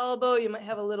bend your elbow, you might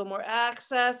have a little more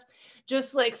access.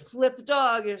 Just like flip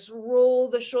dog, just roll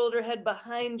the shoulder head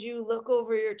behind you, look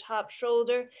over your top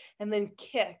shoulder, and then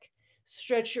kick.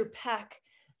 Stretch your pec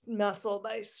muscle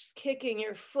by kicking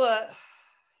your foot.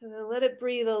 And then let it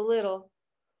breathe a little,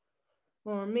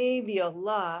 or maybe a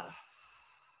lot.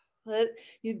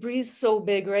 You breathe so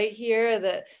big right here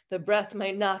that the breath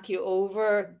might knock you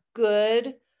over.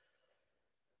 Good.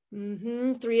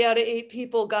 3 out of 8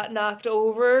 people got knocked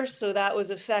over, so that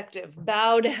was effective.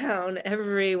 Bow down,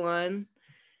 everyone.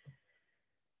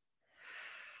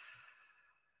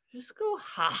 Just go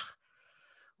ha.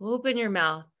 Open your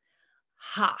mouth.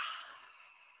 Ha.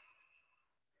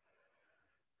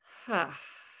 Ha.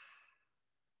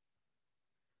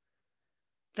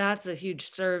 That's a huge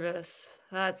service.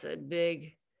 That's a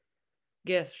big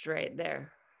gift right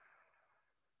there.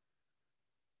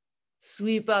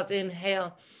 Sweep up,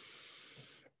 inhale.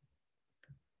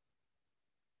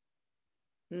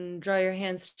 And draw your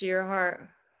hands to your heart.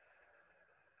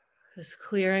 Just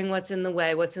clearing what's in the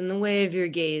way. What's in the way of your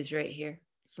gaze right here?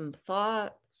 Some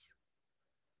thoughts.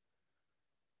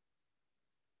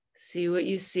 See what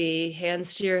you see.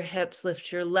 Hands to your hips.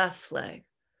 Lift your left leg.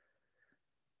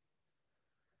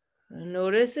 And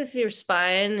notice if your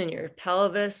spine and your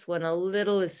pelvis went a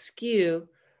little askew.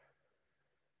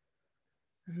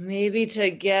 Maybe to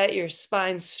get your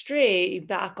spine straight, you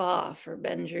back off or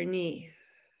bend your knee.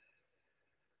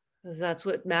 Because that's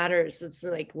what matters. It's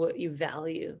like what you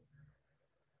value.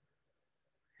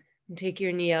 And take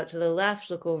your knee out to the left,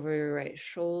 look over your right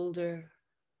shoulder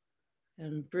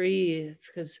and breathe,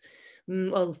 because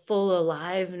a full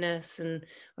aliveness and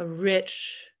a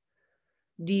rich,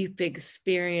 deep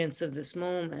experience of this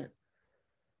moment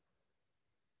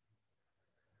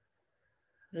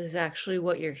is actually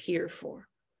what you're here for.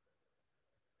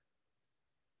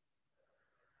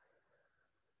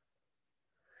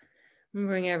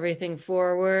 Bring everything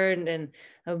forward and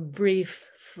a brief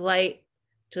flight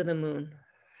to the moon.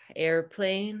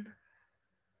 Airplane.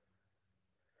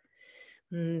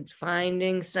 And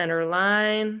finding center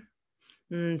line.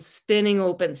 And spinning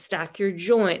open. Stack your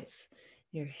joints,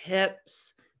 your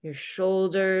hips, your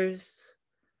shoulders.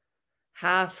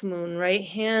 Half moon. Right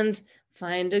hand.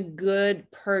 Find a good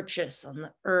purchase on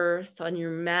the earth, on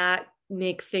your mat.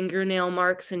 Make fingernail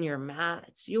marks in your mat.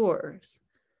 It's yours.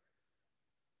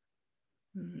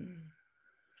 And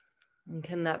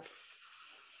can that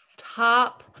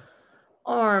top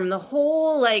arm, the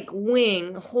whole like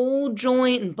wing, whole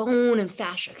joint and bone and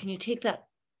fascia, can you take that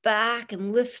back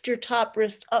and lift your top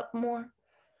wrist up more?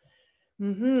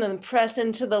 Then press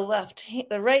into the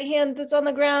the right hand that's on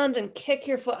the ground and kick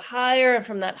your foot higher. And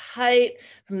from that height,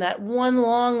 from that one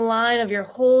long line of your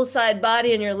whole side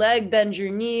body and your leg, bend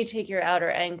your knee, take your outer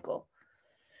ankle.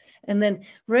 And then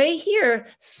right here,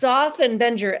 soften,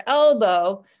 bend your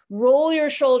elbow, roll your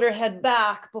shoulder head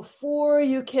back before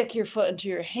you kick your foot into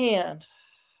your hand.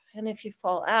 And if you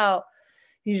fall out,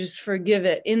 you just forgive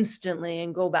it instantly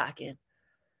and go back in.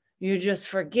 You just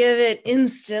forgive it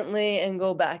instantly and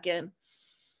go back in.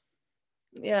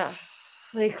 Yeah,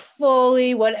 like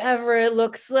fully, whatever it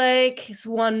looks like, is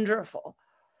wonderful.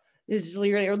 This is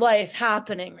your life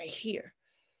happening right here.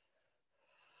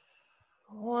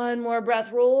 One more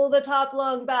breath. Roll the top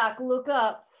lung back. Look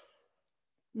up.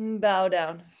 Bow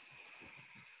down.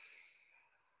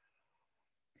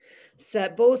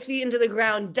 Set both feet into the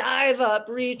ground. Dive up.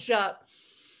 Reach up.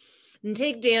 And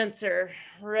take dancer.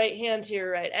 Right hand to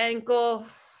your right ankle.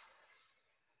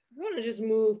 You want to just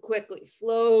move quickly.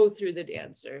 Flow through the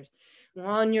dancers.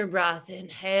 On your breath.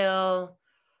 Inhale.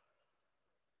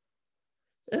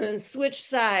 And then switch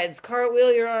sides.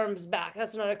 Cartwheel your arms back.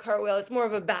 That's not a cartwheel. It's more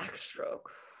of a backstroke.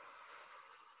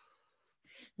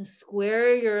 And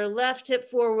square your left hip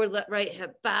forward, right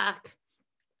hip back.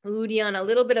 Uddiyana, a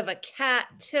little bit of a cat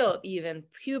tilt even.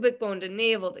 Pubic bone to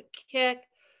navel to kick.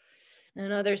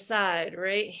 And other side.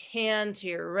 Right hand to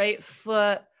your right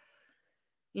foot.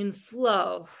 In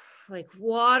flow. Like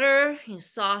water. You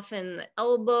soften the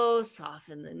elbow,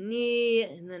 soften the knee,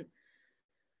 and then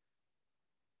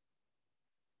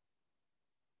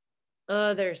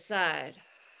other side.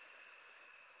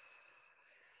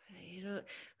 You know,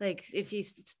 like if you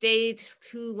stay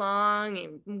too long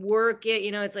and work it,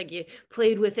 you know, it's like you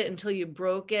played with it until you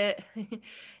broke it.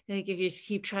 Like if you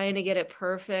keep trying to get it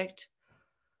perfect.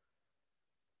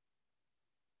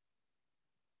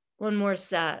 One more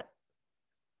set.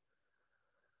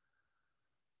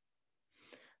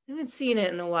 I haven't seen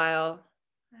it in a while.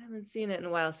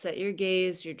 Set your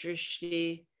gaze, your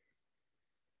drishti.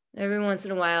 Every once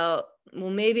in a while, well,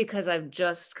 maybe because I've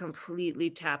just completely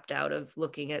tapped out of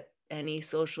looking at any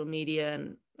social media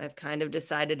and I've kind of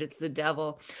decided it's the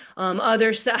devil.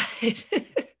 Other side.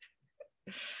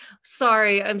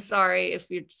 I'm sorry if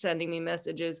you're sending me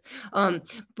messages.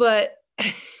 But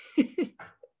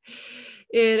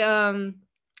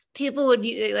people would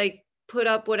like put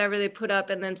up whatever they put up,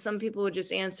 and then some people would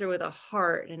just answer with a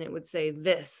heart and it would say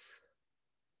this.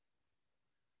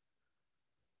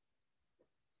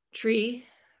 Tree.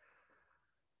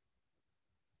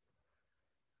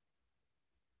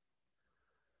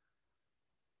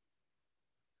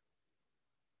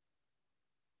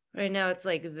 Right now it's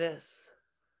like this.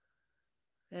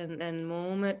 And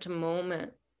moment to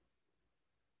moment,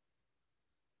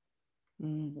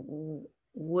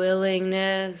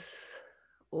 willingness,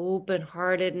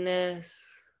 open-heartedness.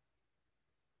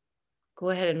 Go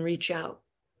ahead and reach out.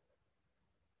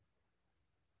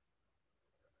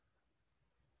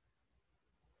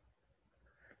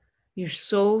 You're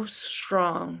so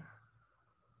strong.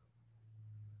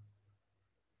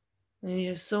 And you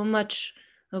have so much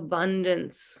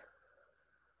abundance.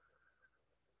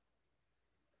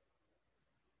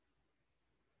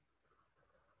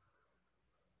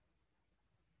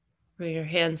 Bring your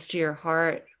hands to your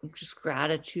heart, just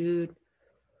gratitude.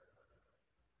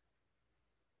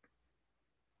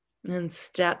 And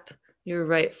step your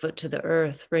right foot to the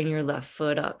earth. Bring your left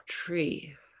foot up,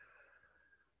 tree.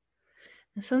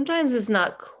 And sometimes it's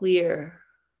not clear.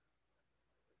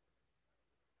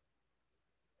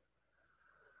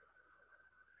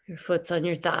 Your foot's on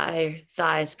your thigh, your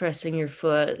thigh's pressing your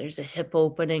foot. There's a hip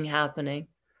opening happening.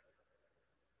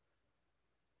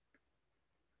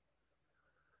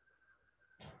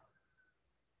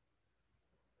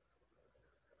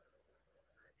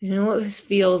 You know what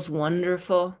feels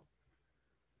wonderful?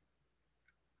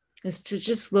 Is to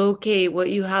just locate what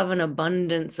you have an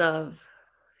abundance of,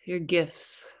 your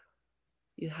gifts.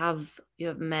 You have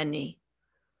many.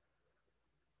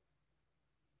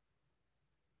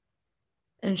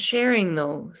 And sharing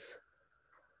those.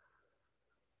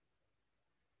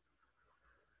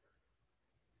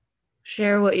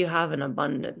 Share what you have an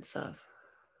abundance of.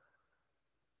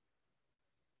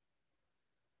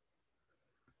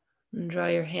 And draw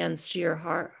your hands to your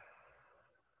heart.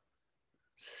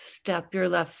 Step your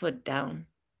left foot down.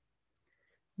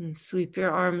 And sweep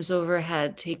your arms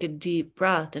overhead. Take a deep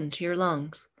breath into your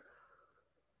lungs.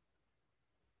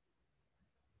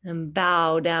 And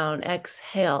bow down.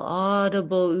 Exhale.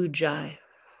 Audible ujjayi.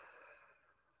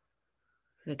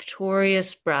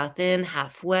 Victorious breath in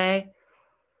halfway.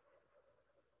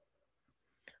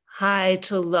 High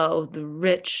to low, the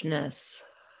richness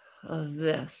of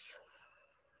this.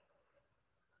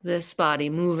 This body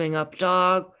moving up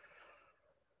dog.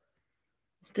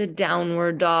 The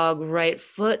downward dog, right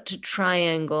foot to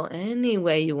triangle, any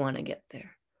way you want to get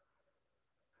there.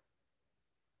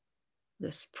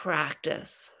 This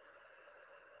practice.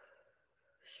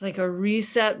 It's like a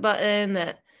reset button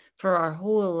that for our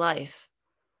whole life.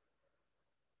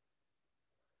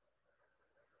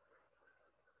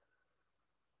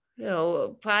 You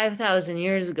know, 5,000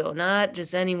 years ago, not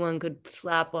just anyone could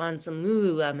slap on some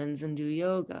Lululemons and do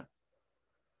yoga.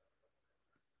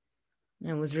 And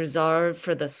it was reserved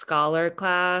for the scholar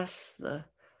class, the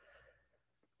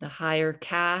higher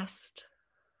caste.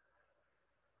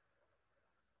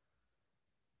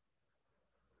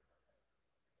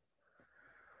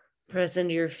 Press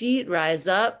into your feet, rise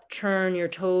up, turn your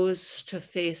toes to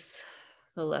face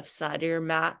the left side of your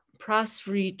mat.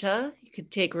 Prasrita, you could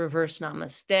take reverse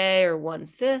namaste or one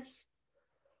fist.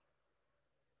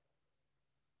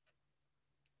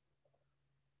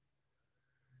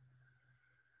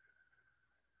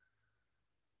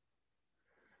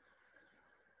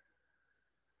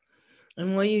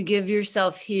 And what you give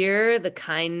yourself here, the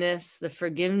kindness, the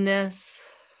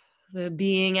forgiveness, the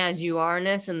being as you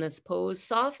are-ness in this pose,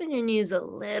 soften your knees a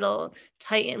little,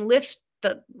 tighten, lift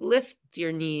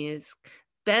your knees,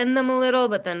 bend them a little,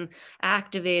 but then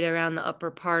activate around the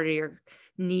upper part of your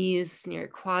knees, near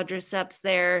quadriceps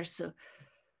there. So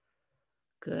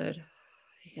good.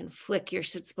 You can flick your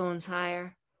sits bones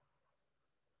higher.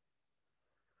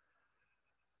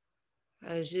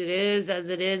 As it is,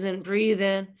 and breathe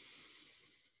in.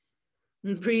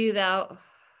 And breathe out.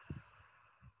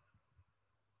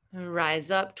 And rise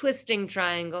up, twisting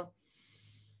triangle.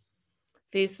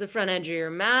 Face the front edge of your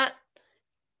mat.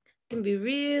 It can be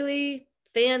really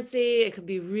fancy. It could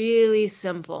be really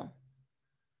simple.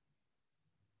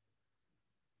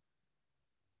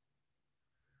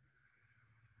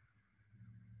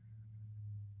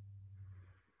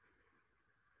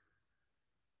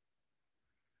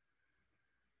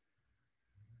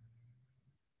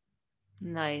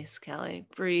 Nice, Kelly.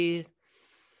 Breathe.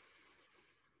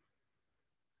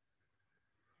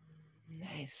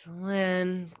 Nice,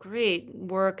 Lynn. Great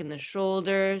work in the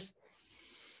shoulders.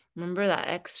 Remember that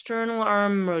external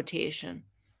arm rotation.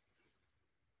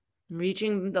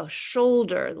 Reaching the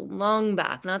shoulder, the lung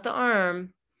back, not the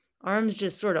arm. Arm's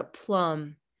just sort of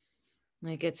plumb,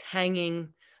 like it's hanging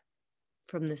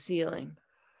from the ceiling.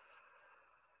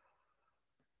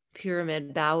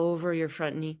 Pyramid, bow over your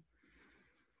front knee.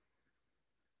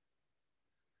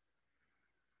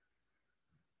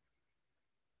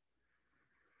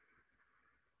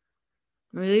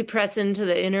 Really press into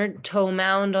the inner toe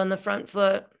mound on the front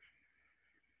foot.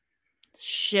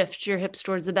 Shift your hips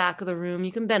towards the back of the room.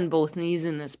 You can bend both knees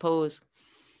in this pose.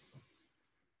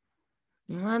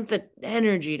 You want the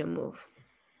energy to move.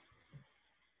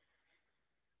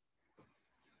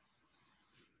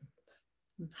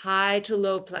 High to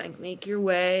low plank. Make your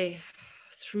way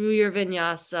through your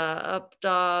vinyasa, up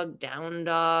dog, down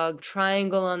dog,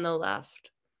 triangle on the left.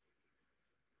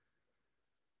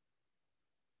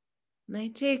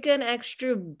 Might take an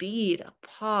extra beat, a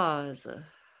pause.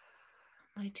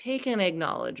 Might take an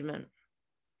acknowledgement.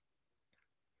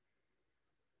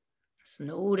 Just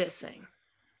noticing.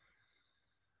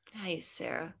 Nice,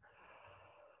 Sarah.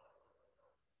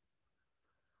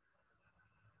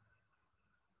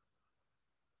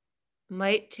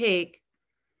 Might take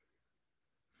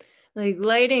like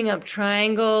lighting up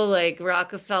triangle, like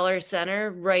Rockefeller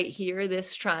Center right here,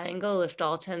 this triangle, lift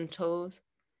all 10 toes.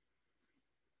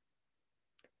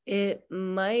 It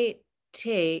might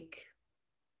take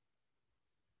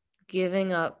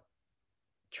giving up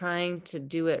trying to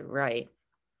do it right.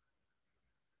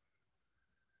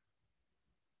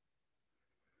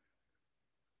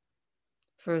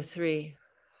 For 3.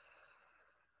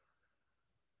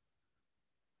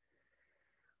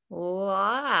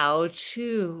 Wow,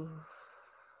 2.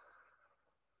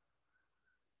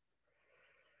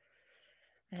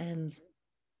 And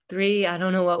 3, I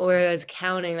don't know where I was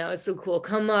counting. That was so cool.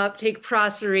 Come up, take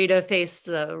Prasarita, face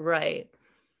to the right.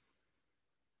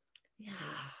 Yeah.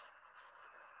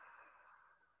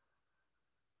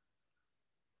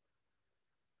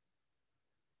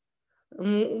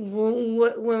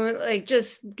 When like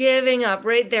just giving up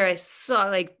right there, I saw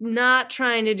like not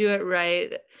trying to do it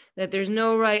right, that there's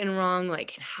no right and wrong,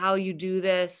 like how you do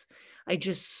this. I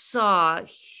just saw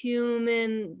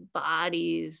human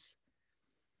bodies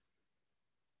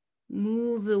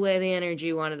move the way the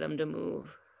energy wanted them to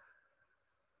move.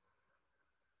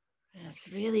 That's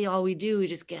really all we do. We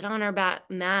just get on our mat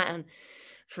and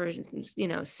for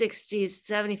 60,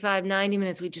 75, 90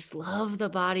 minutes, we just love the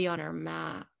body on our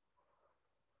mat.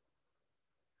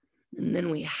 And then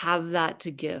we have that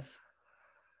to give.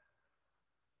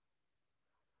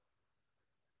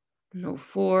 No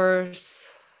force.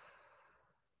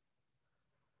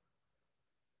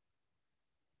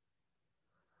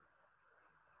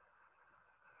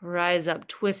 Rise up,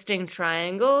 twisting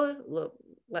triangle. Look,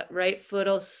 let right foot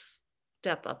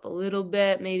step up a little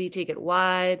bit, maybe take it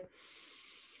wide.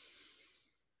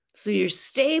 So you're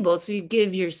stable, so you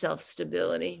give yourself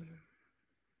stability.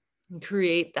 And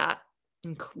create that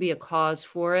and be a cause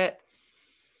for it.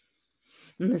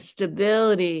 And the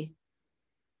stability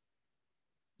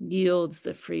yields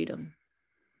the freedom.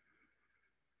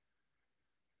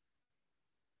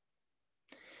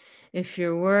 If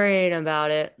you're worried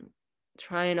about it,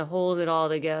 trying to hold it all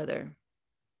together,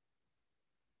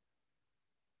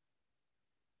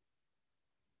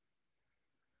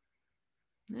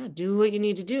 yeah, do what you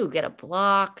need to do. Get a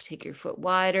block, take your foot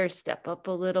wider, step up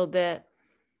a little bit.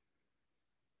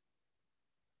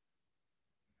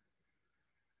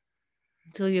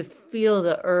 Until you feel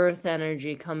the earth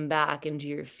energy come back into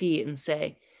your feet and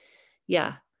say,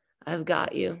 yeah, I've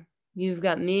got you. You've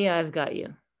got me, I've got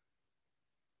you.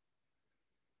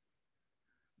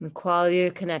 The quality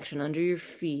of connection under your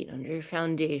feet, under your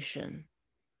foundation.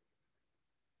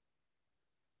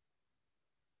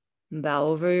 Bow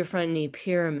over your front knee,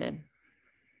 pyramid.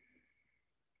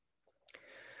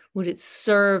 Would it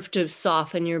serve to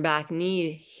soften your back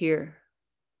knee here?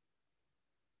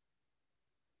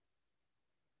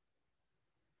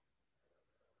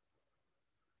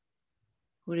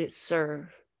 Would it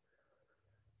serve?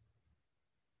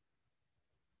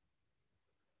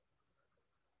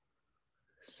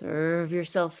 Serve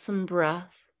yourself some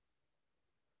breath.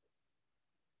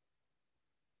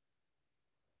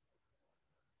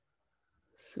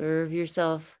 Serve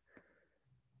yourself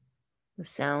the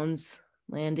sounds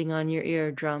landing on your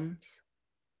eardrums.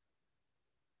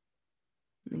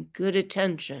 And good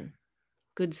attention,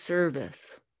 good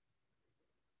service.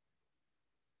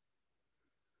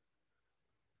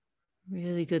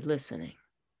 Really good listening.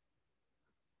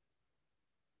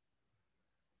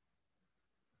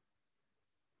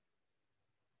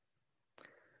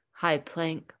 High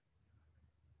plank.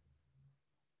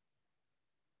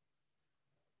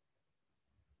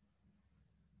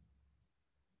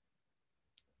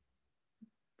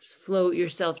 Just float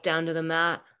yourself down to the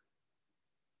mat.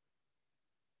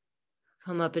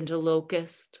 Come up into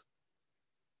locust.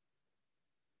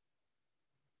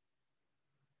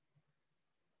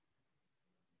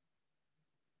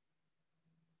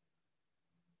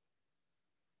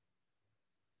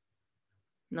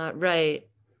 Not right,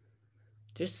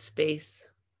 Just space.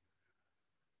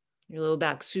 Your low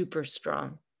back super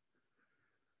strong.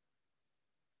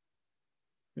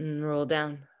 And roll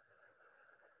down.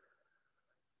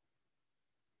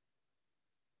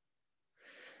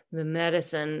 The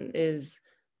medicine is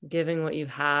giving what you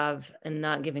have and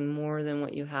not giving more than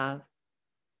what you have.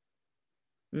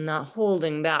 Not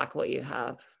holding back what you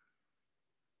have.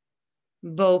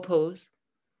 Bow pose.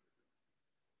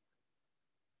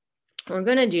 We're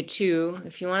going to do two.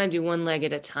 If you want to do one leg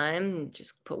at a time,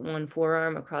 just put one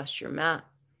forearm across your mat.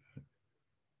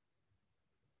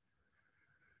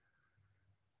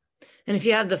 And if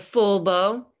you have the full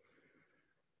bow,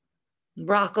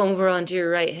 rock over onto your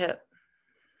right hip.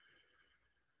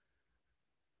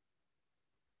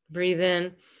 Breathe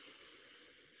in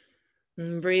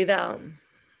and breathe out.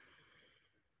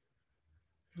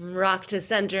 Rock to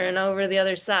center and over the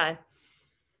other side.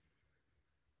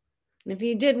 And if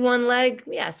you did one leg,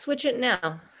 yeah, switch it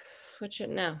now. Switch it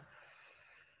now.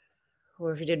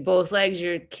 Or if you did both legs,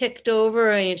 you're kicked over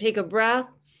and you take a breath.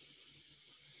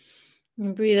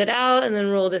 You breathe it out and then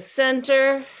roll to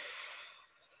center.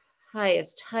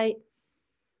 Highest height.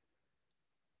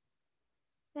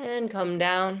 And come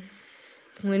down.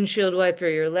 Windshield wiper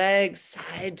your legs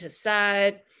side to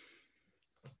side.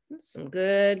 Some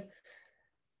good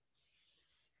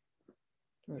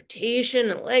rotation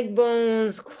and leg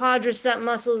bones, quadricep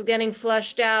muscles getting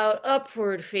flushed out,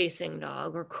 upward facing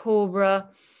dog or cobra,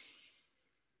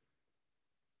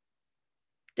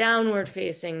 downward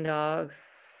facing dog.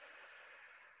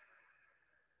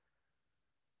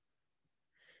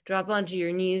 Drop onto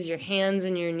your knees, your hands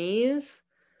and your knees,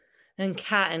 and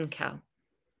cat and cow.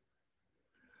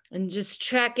 And just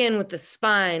check in with the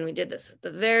spine. We did this at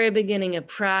the very beginning of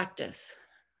practice.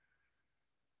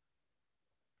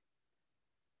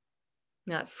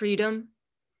 That freedom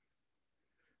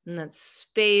and that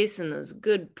space and those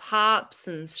good pops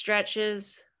and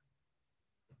stretches.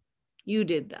 You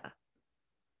did that.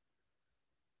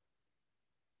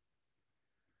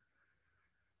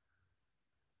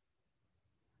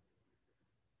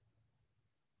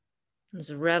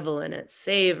 Just revel in it,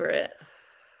 savor it.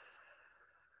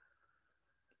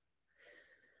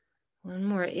 One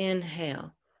more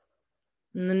inhale.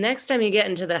 And the next time you get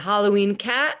into the Halloween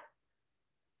cat,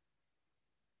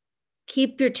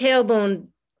 keep your tailbone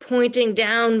pointing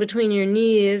down between your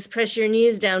knees. Press your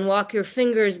knees down. Walk your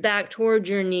fingers back towards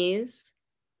your knees.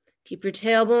 Keep your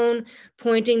tailbone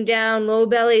pointing down, low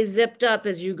belly zipped up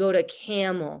as you go to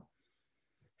camel.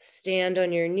 Stand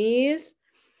on your knees.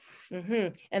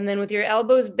 And then with your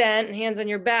elbows bent and hands on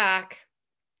your back,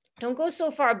 don't go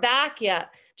so far back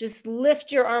yet. Just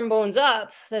lift your arm bones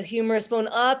up, the humerus bone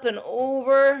up and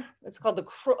over. It's called the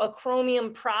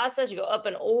acromion process. You go up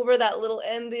and over that little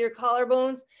end of your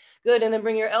collarbones. Good, and then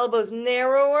bring your elbows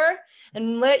narrower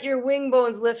and let your wing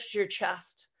bones lift your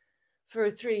chest. For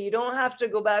 3, you don't have to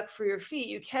go back for your feet.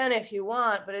 You can if you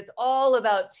want, but it's all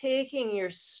about taking your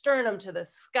sternum to the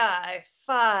sky.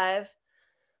 5,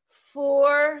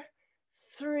 4,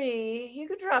 3, you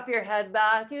could drop your head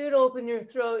back, you could open your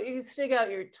throat, you could stick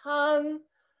out your tongue.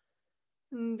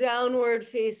 Downward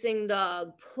facing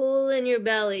dog. Pull in your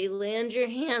belly, land your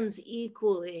hands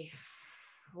equally.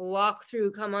 Walk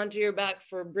through, come onto your back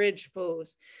for bridge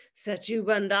pose. Setu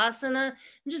Bandhasana, and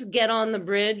just get on the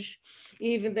bridge,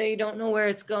 even though you don't know where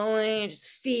it's going. Just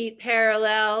feet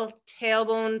parallel,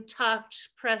 tailbone tucked,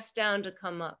 press down to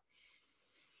come up.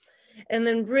 And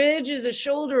then bridge is a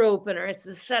shoulder opener. It's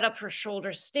the setup for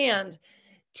shoulder stand.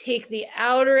 Take the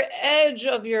outer edge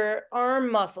of your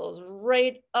arm muscles,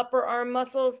 right upper arm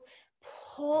muscles,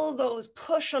 pull those,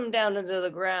 push them down into the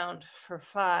ground for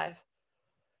 5,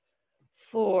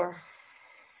 4.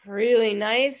 Really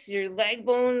nice. Your leg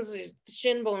bones, your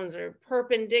shin bones are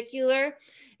perpendicular.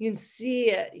 You can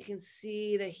see it. You can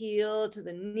see the heel to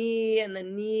the knee and the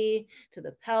knee to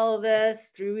the pelvis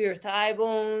through your thigh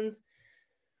bones.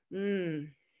 Roll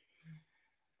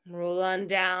on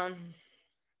down.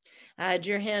 Add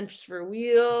your hands for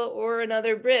wheel or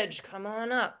another bridge. Come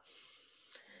on up.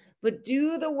 But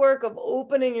do the work of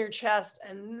opening your chest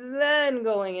and then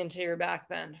going into your back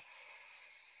bend.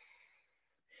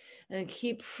 And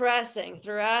keep pressing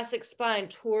thoracic spine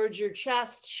towards your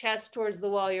chest, chest towards the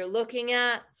wall you're looking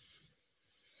at.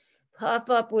 Puff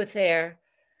up with air.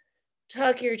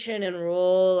 Tuck your chin and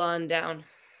roll on down.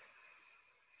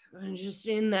 And just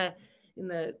in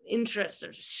the interest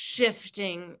of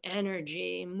shifting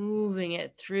energy, moving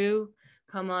it through,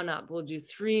 come on up. We'll do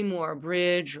 3 more,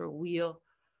 bridge or wheel.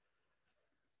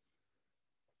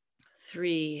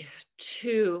 3,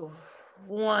 2,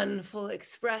 1, full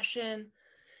expression.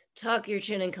 Tuck your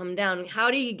chin and come down.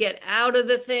 How do you get out of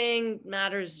the thing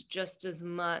matters just as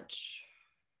much.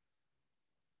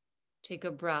 Take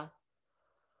a breath.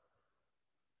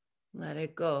 Let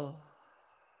it go.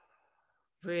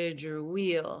 Bridge or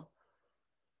wheel.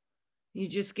 You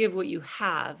just give what you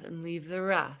have and leave the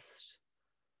rest.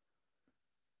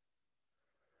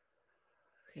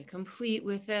 Okay, complete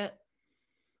with it.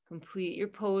 Complete your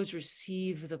pose,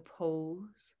 receive the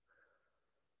pose.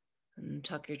 And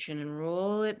tuck your chin and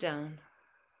roll it down.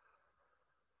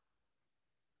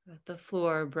 At the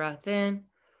floor, breath in.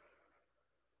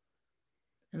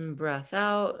 And breath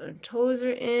out. And toes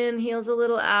are in, heels a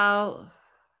little out.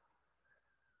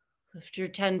 Lift your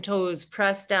 10 toes,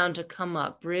 press down to come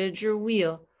up. Bridge or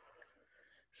wheel.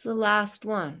 It's the last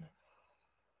one.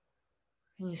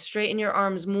 And you straighten your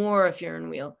arms more if you're in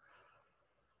wheel.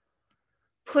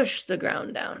 Push the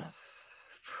ground down.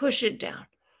 Push it down.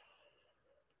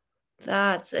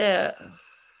 That's it.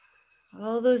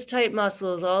 All those tight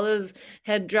muscles, all those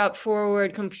head drop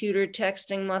forward, computer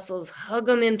texting muscles, hug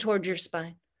them in toward your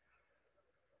spine.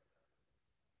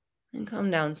 And come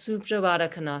down, Supta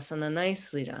Baddha Konasana,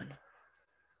 nicely done.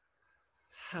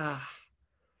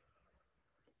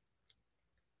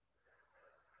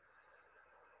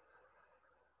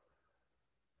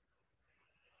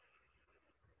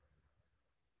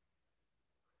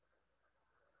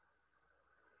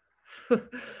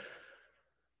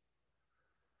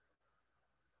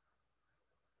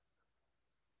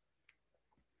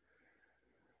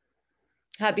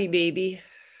 Happy baby.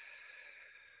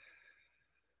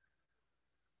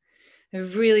 I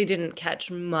really didn't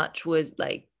catch much with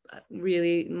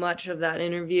really much of that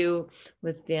interview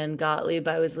with Dan Gottlieb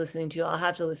I was listening to. I'll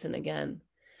have to listen again.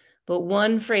 But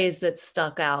one phrase that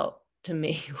stuck out to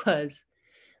me was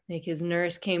like his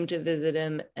nurse came to visit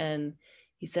him and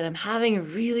he said, "I'm having a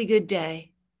really good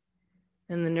day."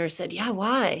 And the nurse said, "Yeah,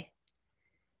 why?"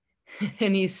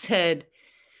 And he said,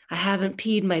 "I haven't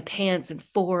peed my pants in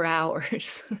 4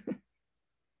 hours."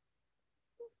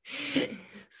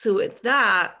 So with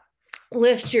that,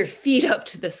 lift your feet up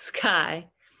to the sky.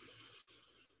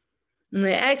 And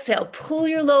then exhale, pull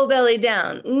your low belly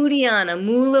down. Uddiyana,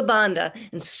 Mula Bandha,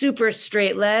 and super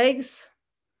straight legs.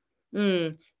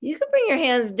 You can bring your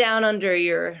hands down under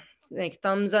your,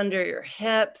 thumbs under your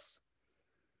hips.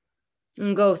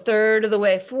 And go third of the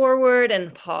way forward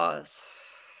and pause.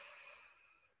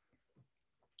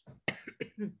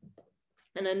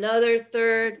 And another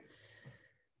third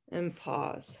and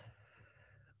pause.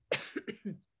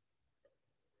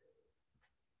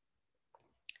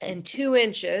 And 2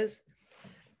 inches.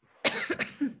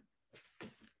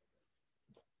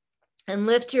 And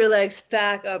lift your legs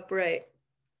back upright.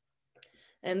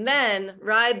 And then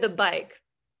ride the bike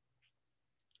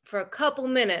for a couple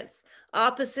minutes,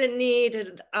 opposite knee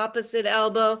to opposite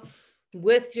elbow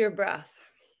with your breath.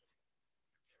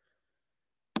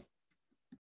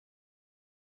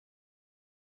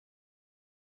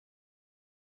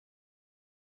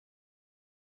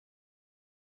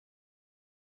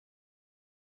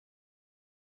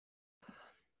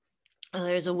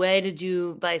 There's a way to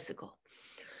do bicycle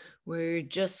where you're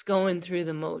just going through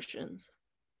the motions.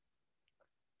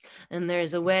 And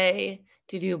there's a way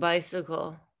to do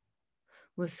bicycle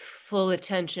with full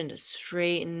attention to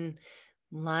straighten,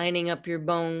 lining up your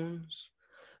bones,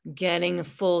 getting a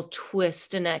full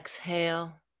twist and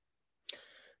exhale.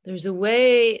 There's a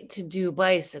way to do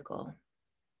bicycle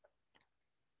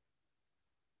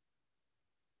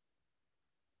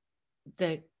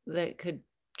that could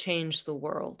change the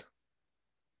world.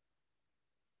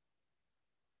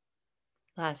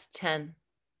 Last 10,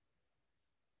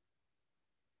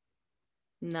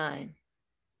 9,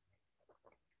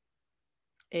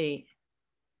 8,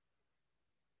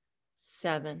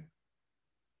 7,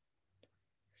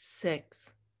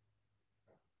 6,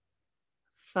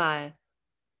 5,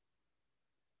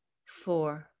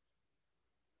 4,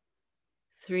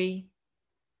 3,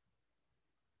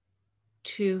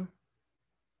 2,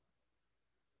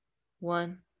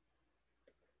 1.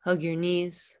 Hug your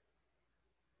knees.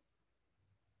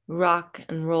 Rock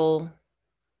and roll.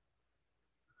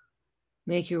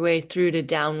 Make your way through to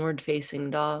downward facing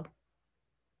dog.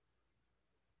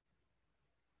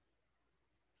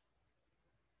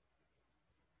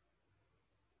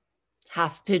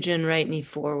 Half pigeon, right knee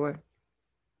forward.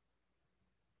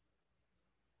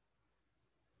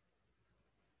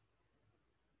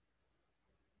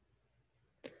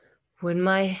 When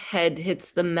my head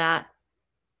hits the mat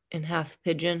in half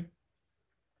pigeon,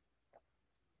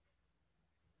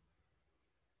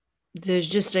 there's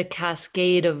just a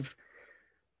cascade of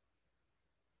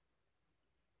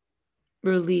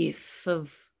relief,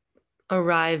 of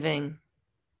arriving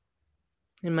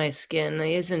in my skin.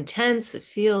 It's intense, it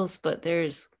feels, but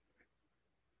there's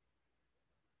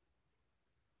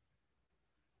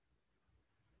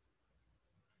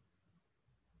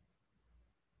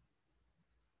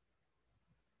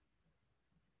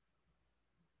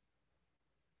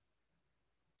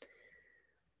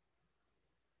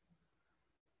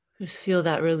Just feel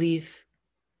that relief.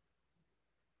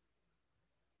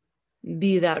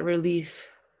 Be that relief.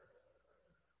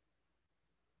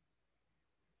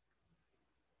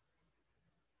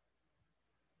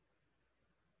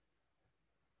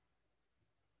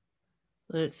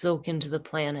 Let it soak into the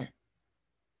planet.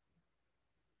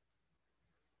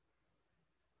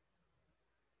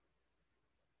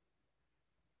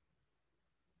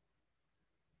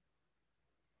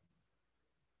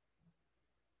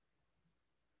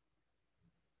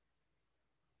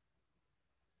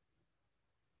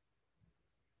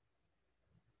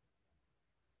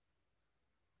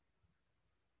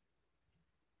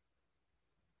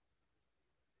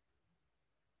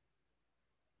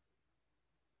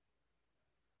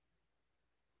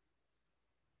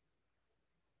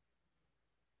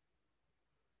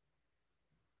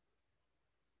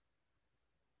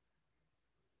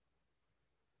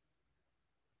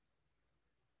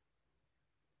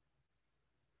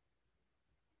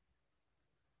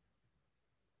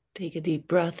 Take a deep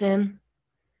breath in.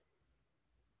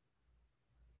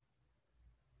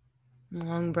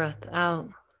 Long breath out.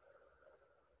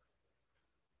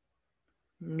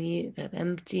 Meet that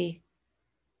empty.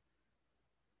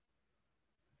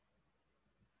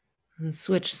 And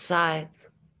switch sides.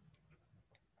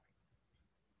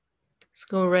 Let's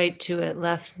go right to it.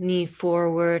 Left knee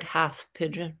forward, half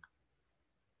pigeon.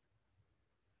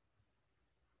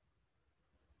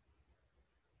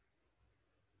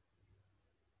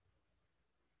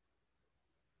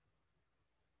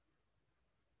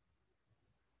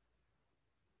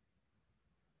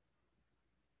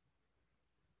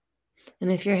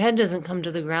 And if your head doesn't come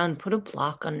to the ground, put a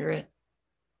block under it.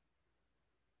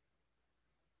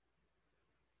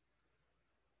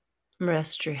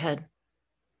 Rest your head.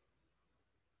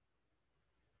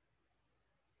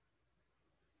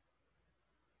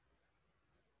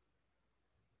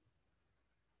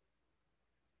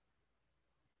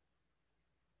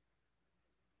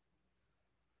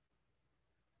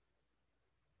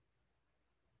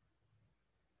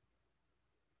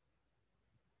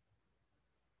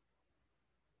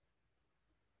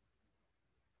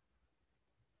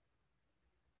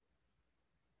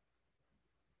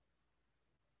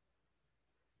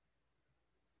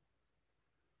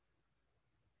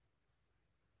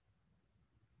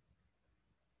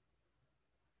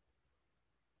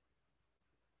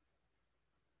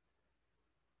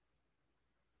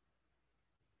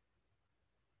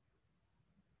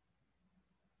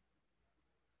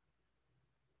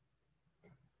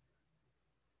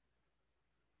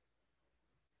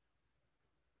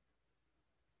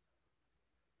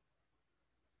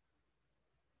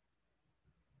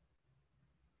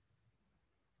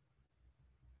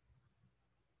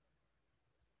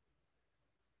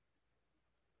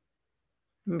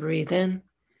 Breathe in.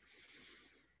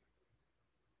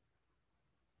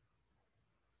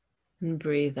 And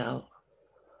breathe out.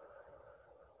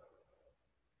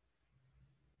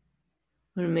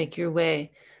 I'm going to make your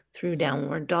way through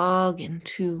downward dog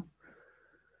into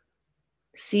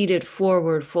seated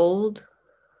forward fold.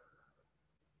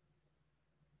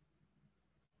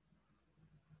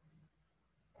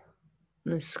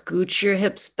 And scooch your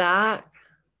hips back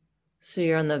so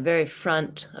you're on the very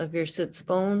front of your sits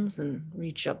bones and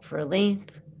reach up for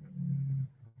length.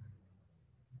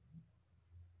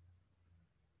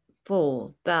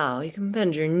 Fold, bow. You can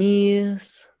bend your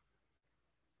knees.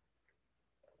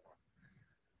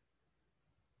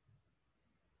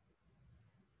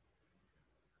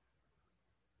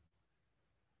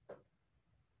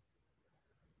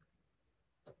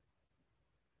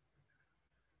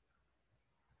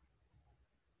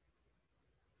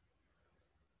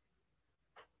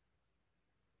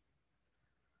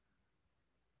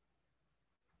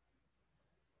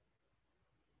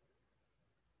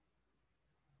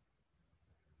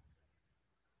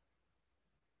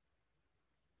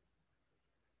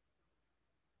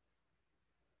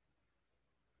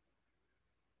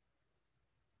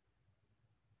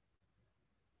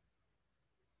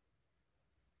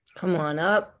 Come on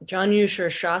up. Janu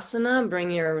Shirshasana. Bring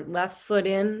your left foot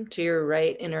in to your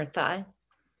right inner thigh.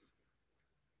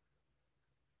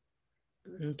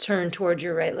 And turn towards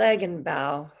your right leg and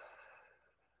bow.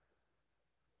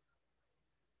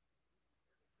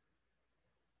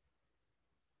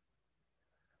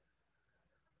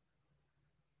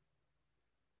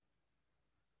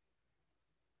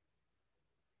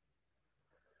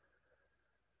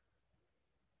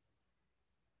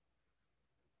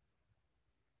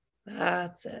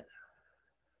 That's it.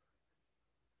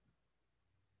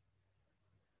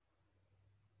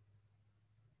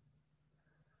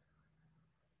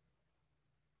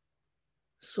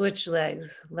 Switch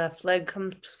legs. Left leg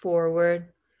comes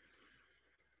forward.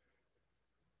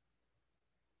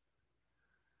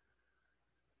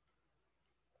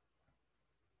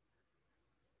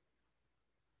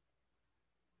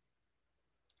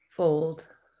 fold.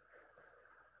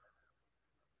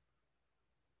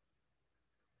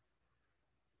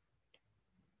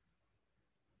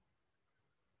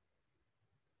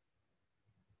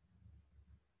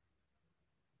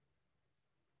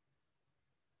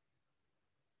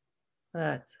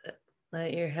 That's it.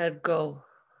 Let your head go.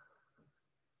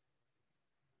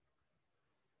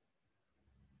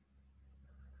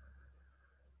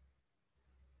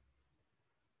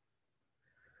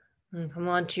 And come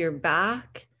onto your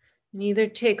back and either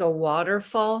take a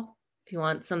waterfall if you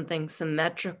want something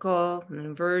symmetrical, an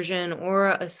inversion, or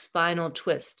a spinal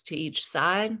twist to each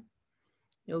side.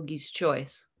 Yogi's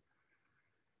choice.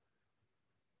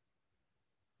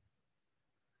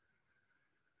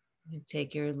 You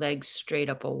take your legs straight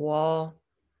up a wall.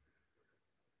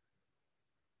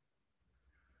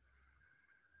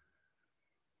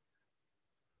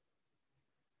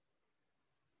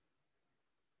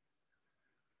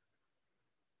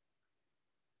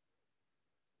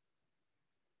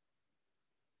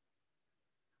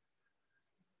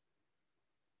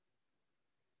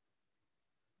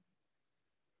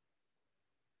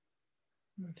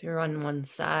 If you're on one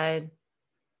side,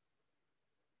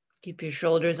 keep your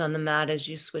shoulders on the mat as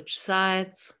you switch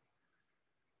sides.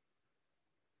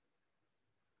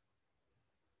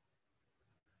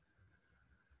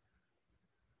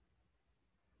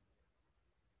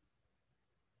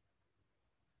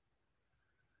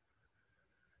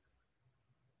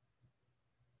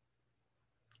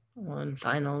 One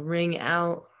final ring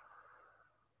out.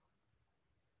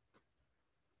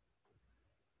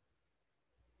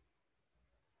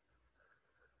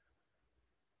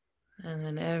 And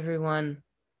then everyone,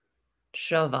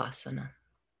 Shavasana.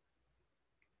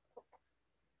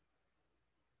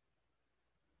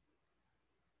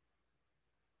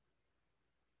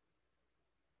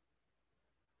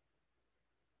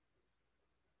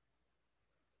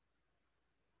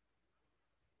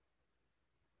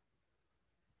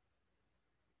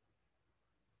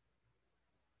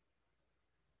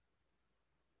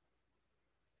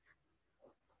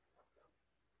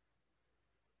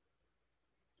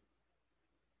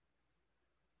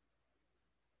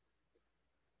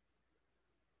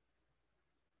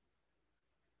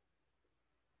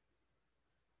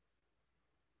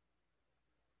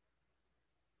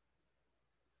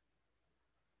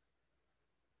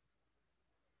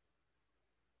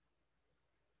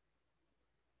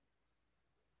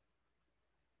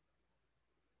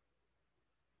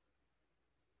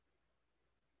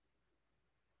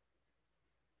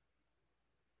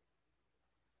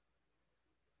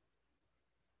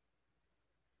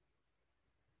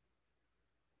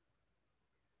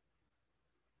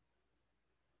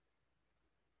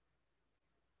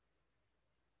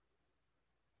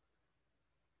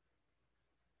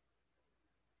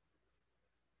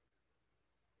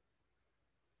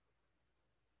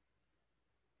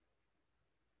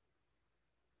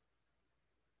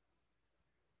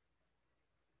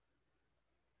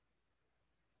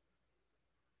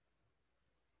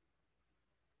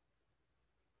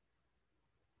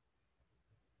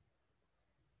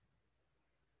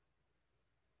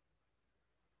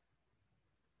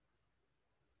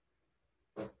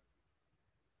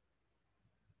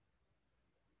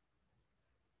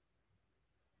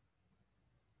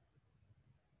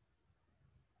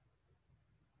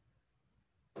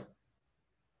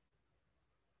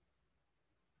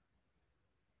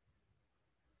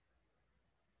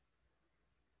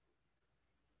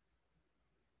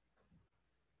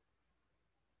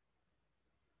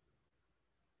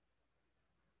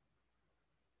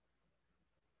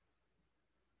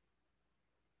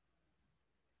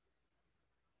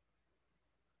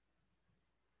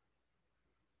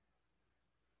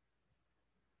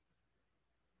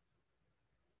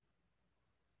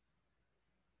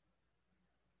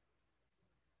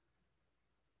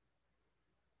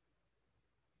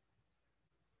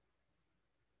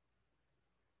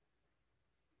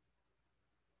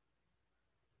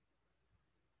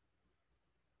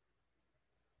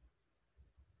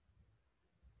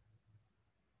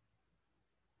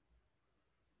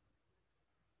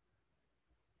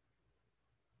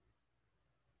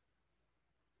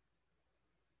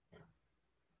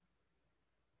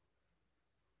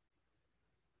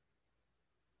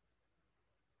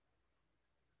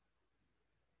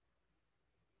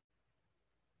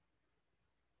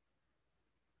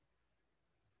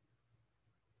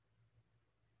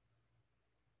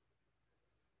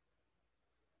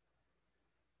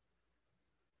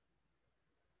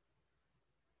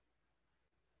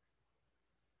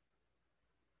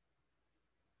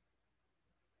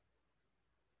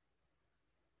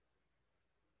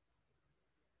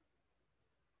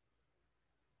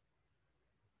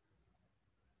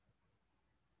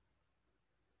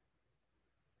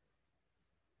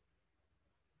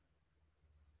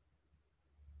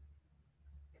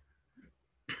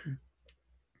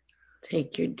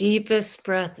 Take your deepest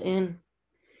breath in.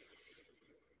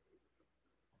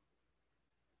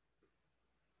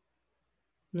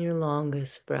 Your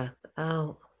longest breath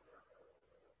out.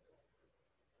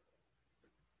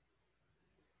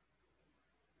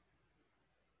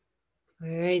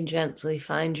 Very gently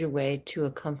find your way to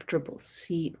a comfortable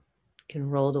seat. You can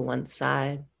roll to one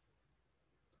side,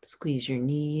 squeeze your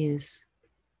knees,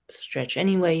 stretch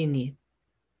any way you need.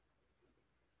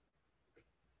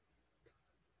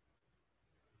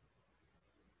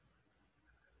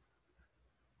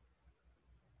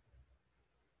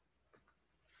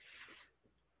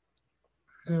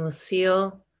 And we'll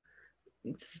seal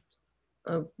just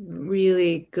a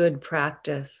really good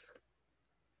practice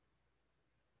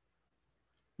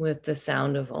with the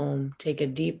sound of Om. Take a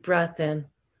deep breath in.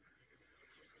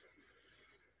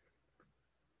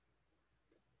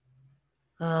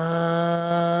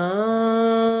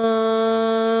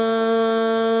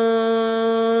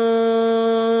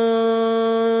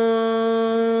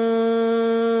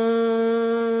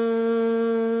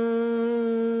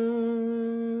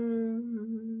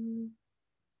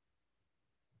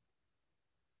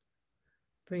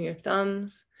 Bring your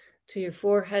thumbs to your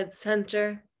forehead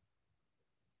center.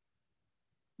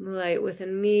 The light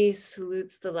within me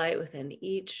salutes the light within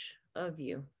each of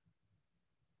you.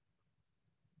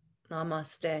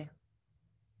 Namaste.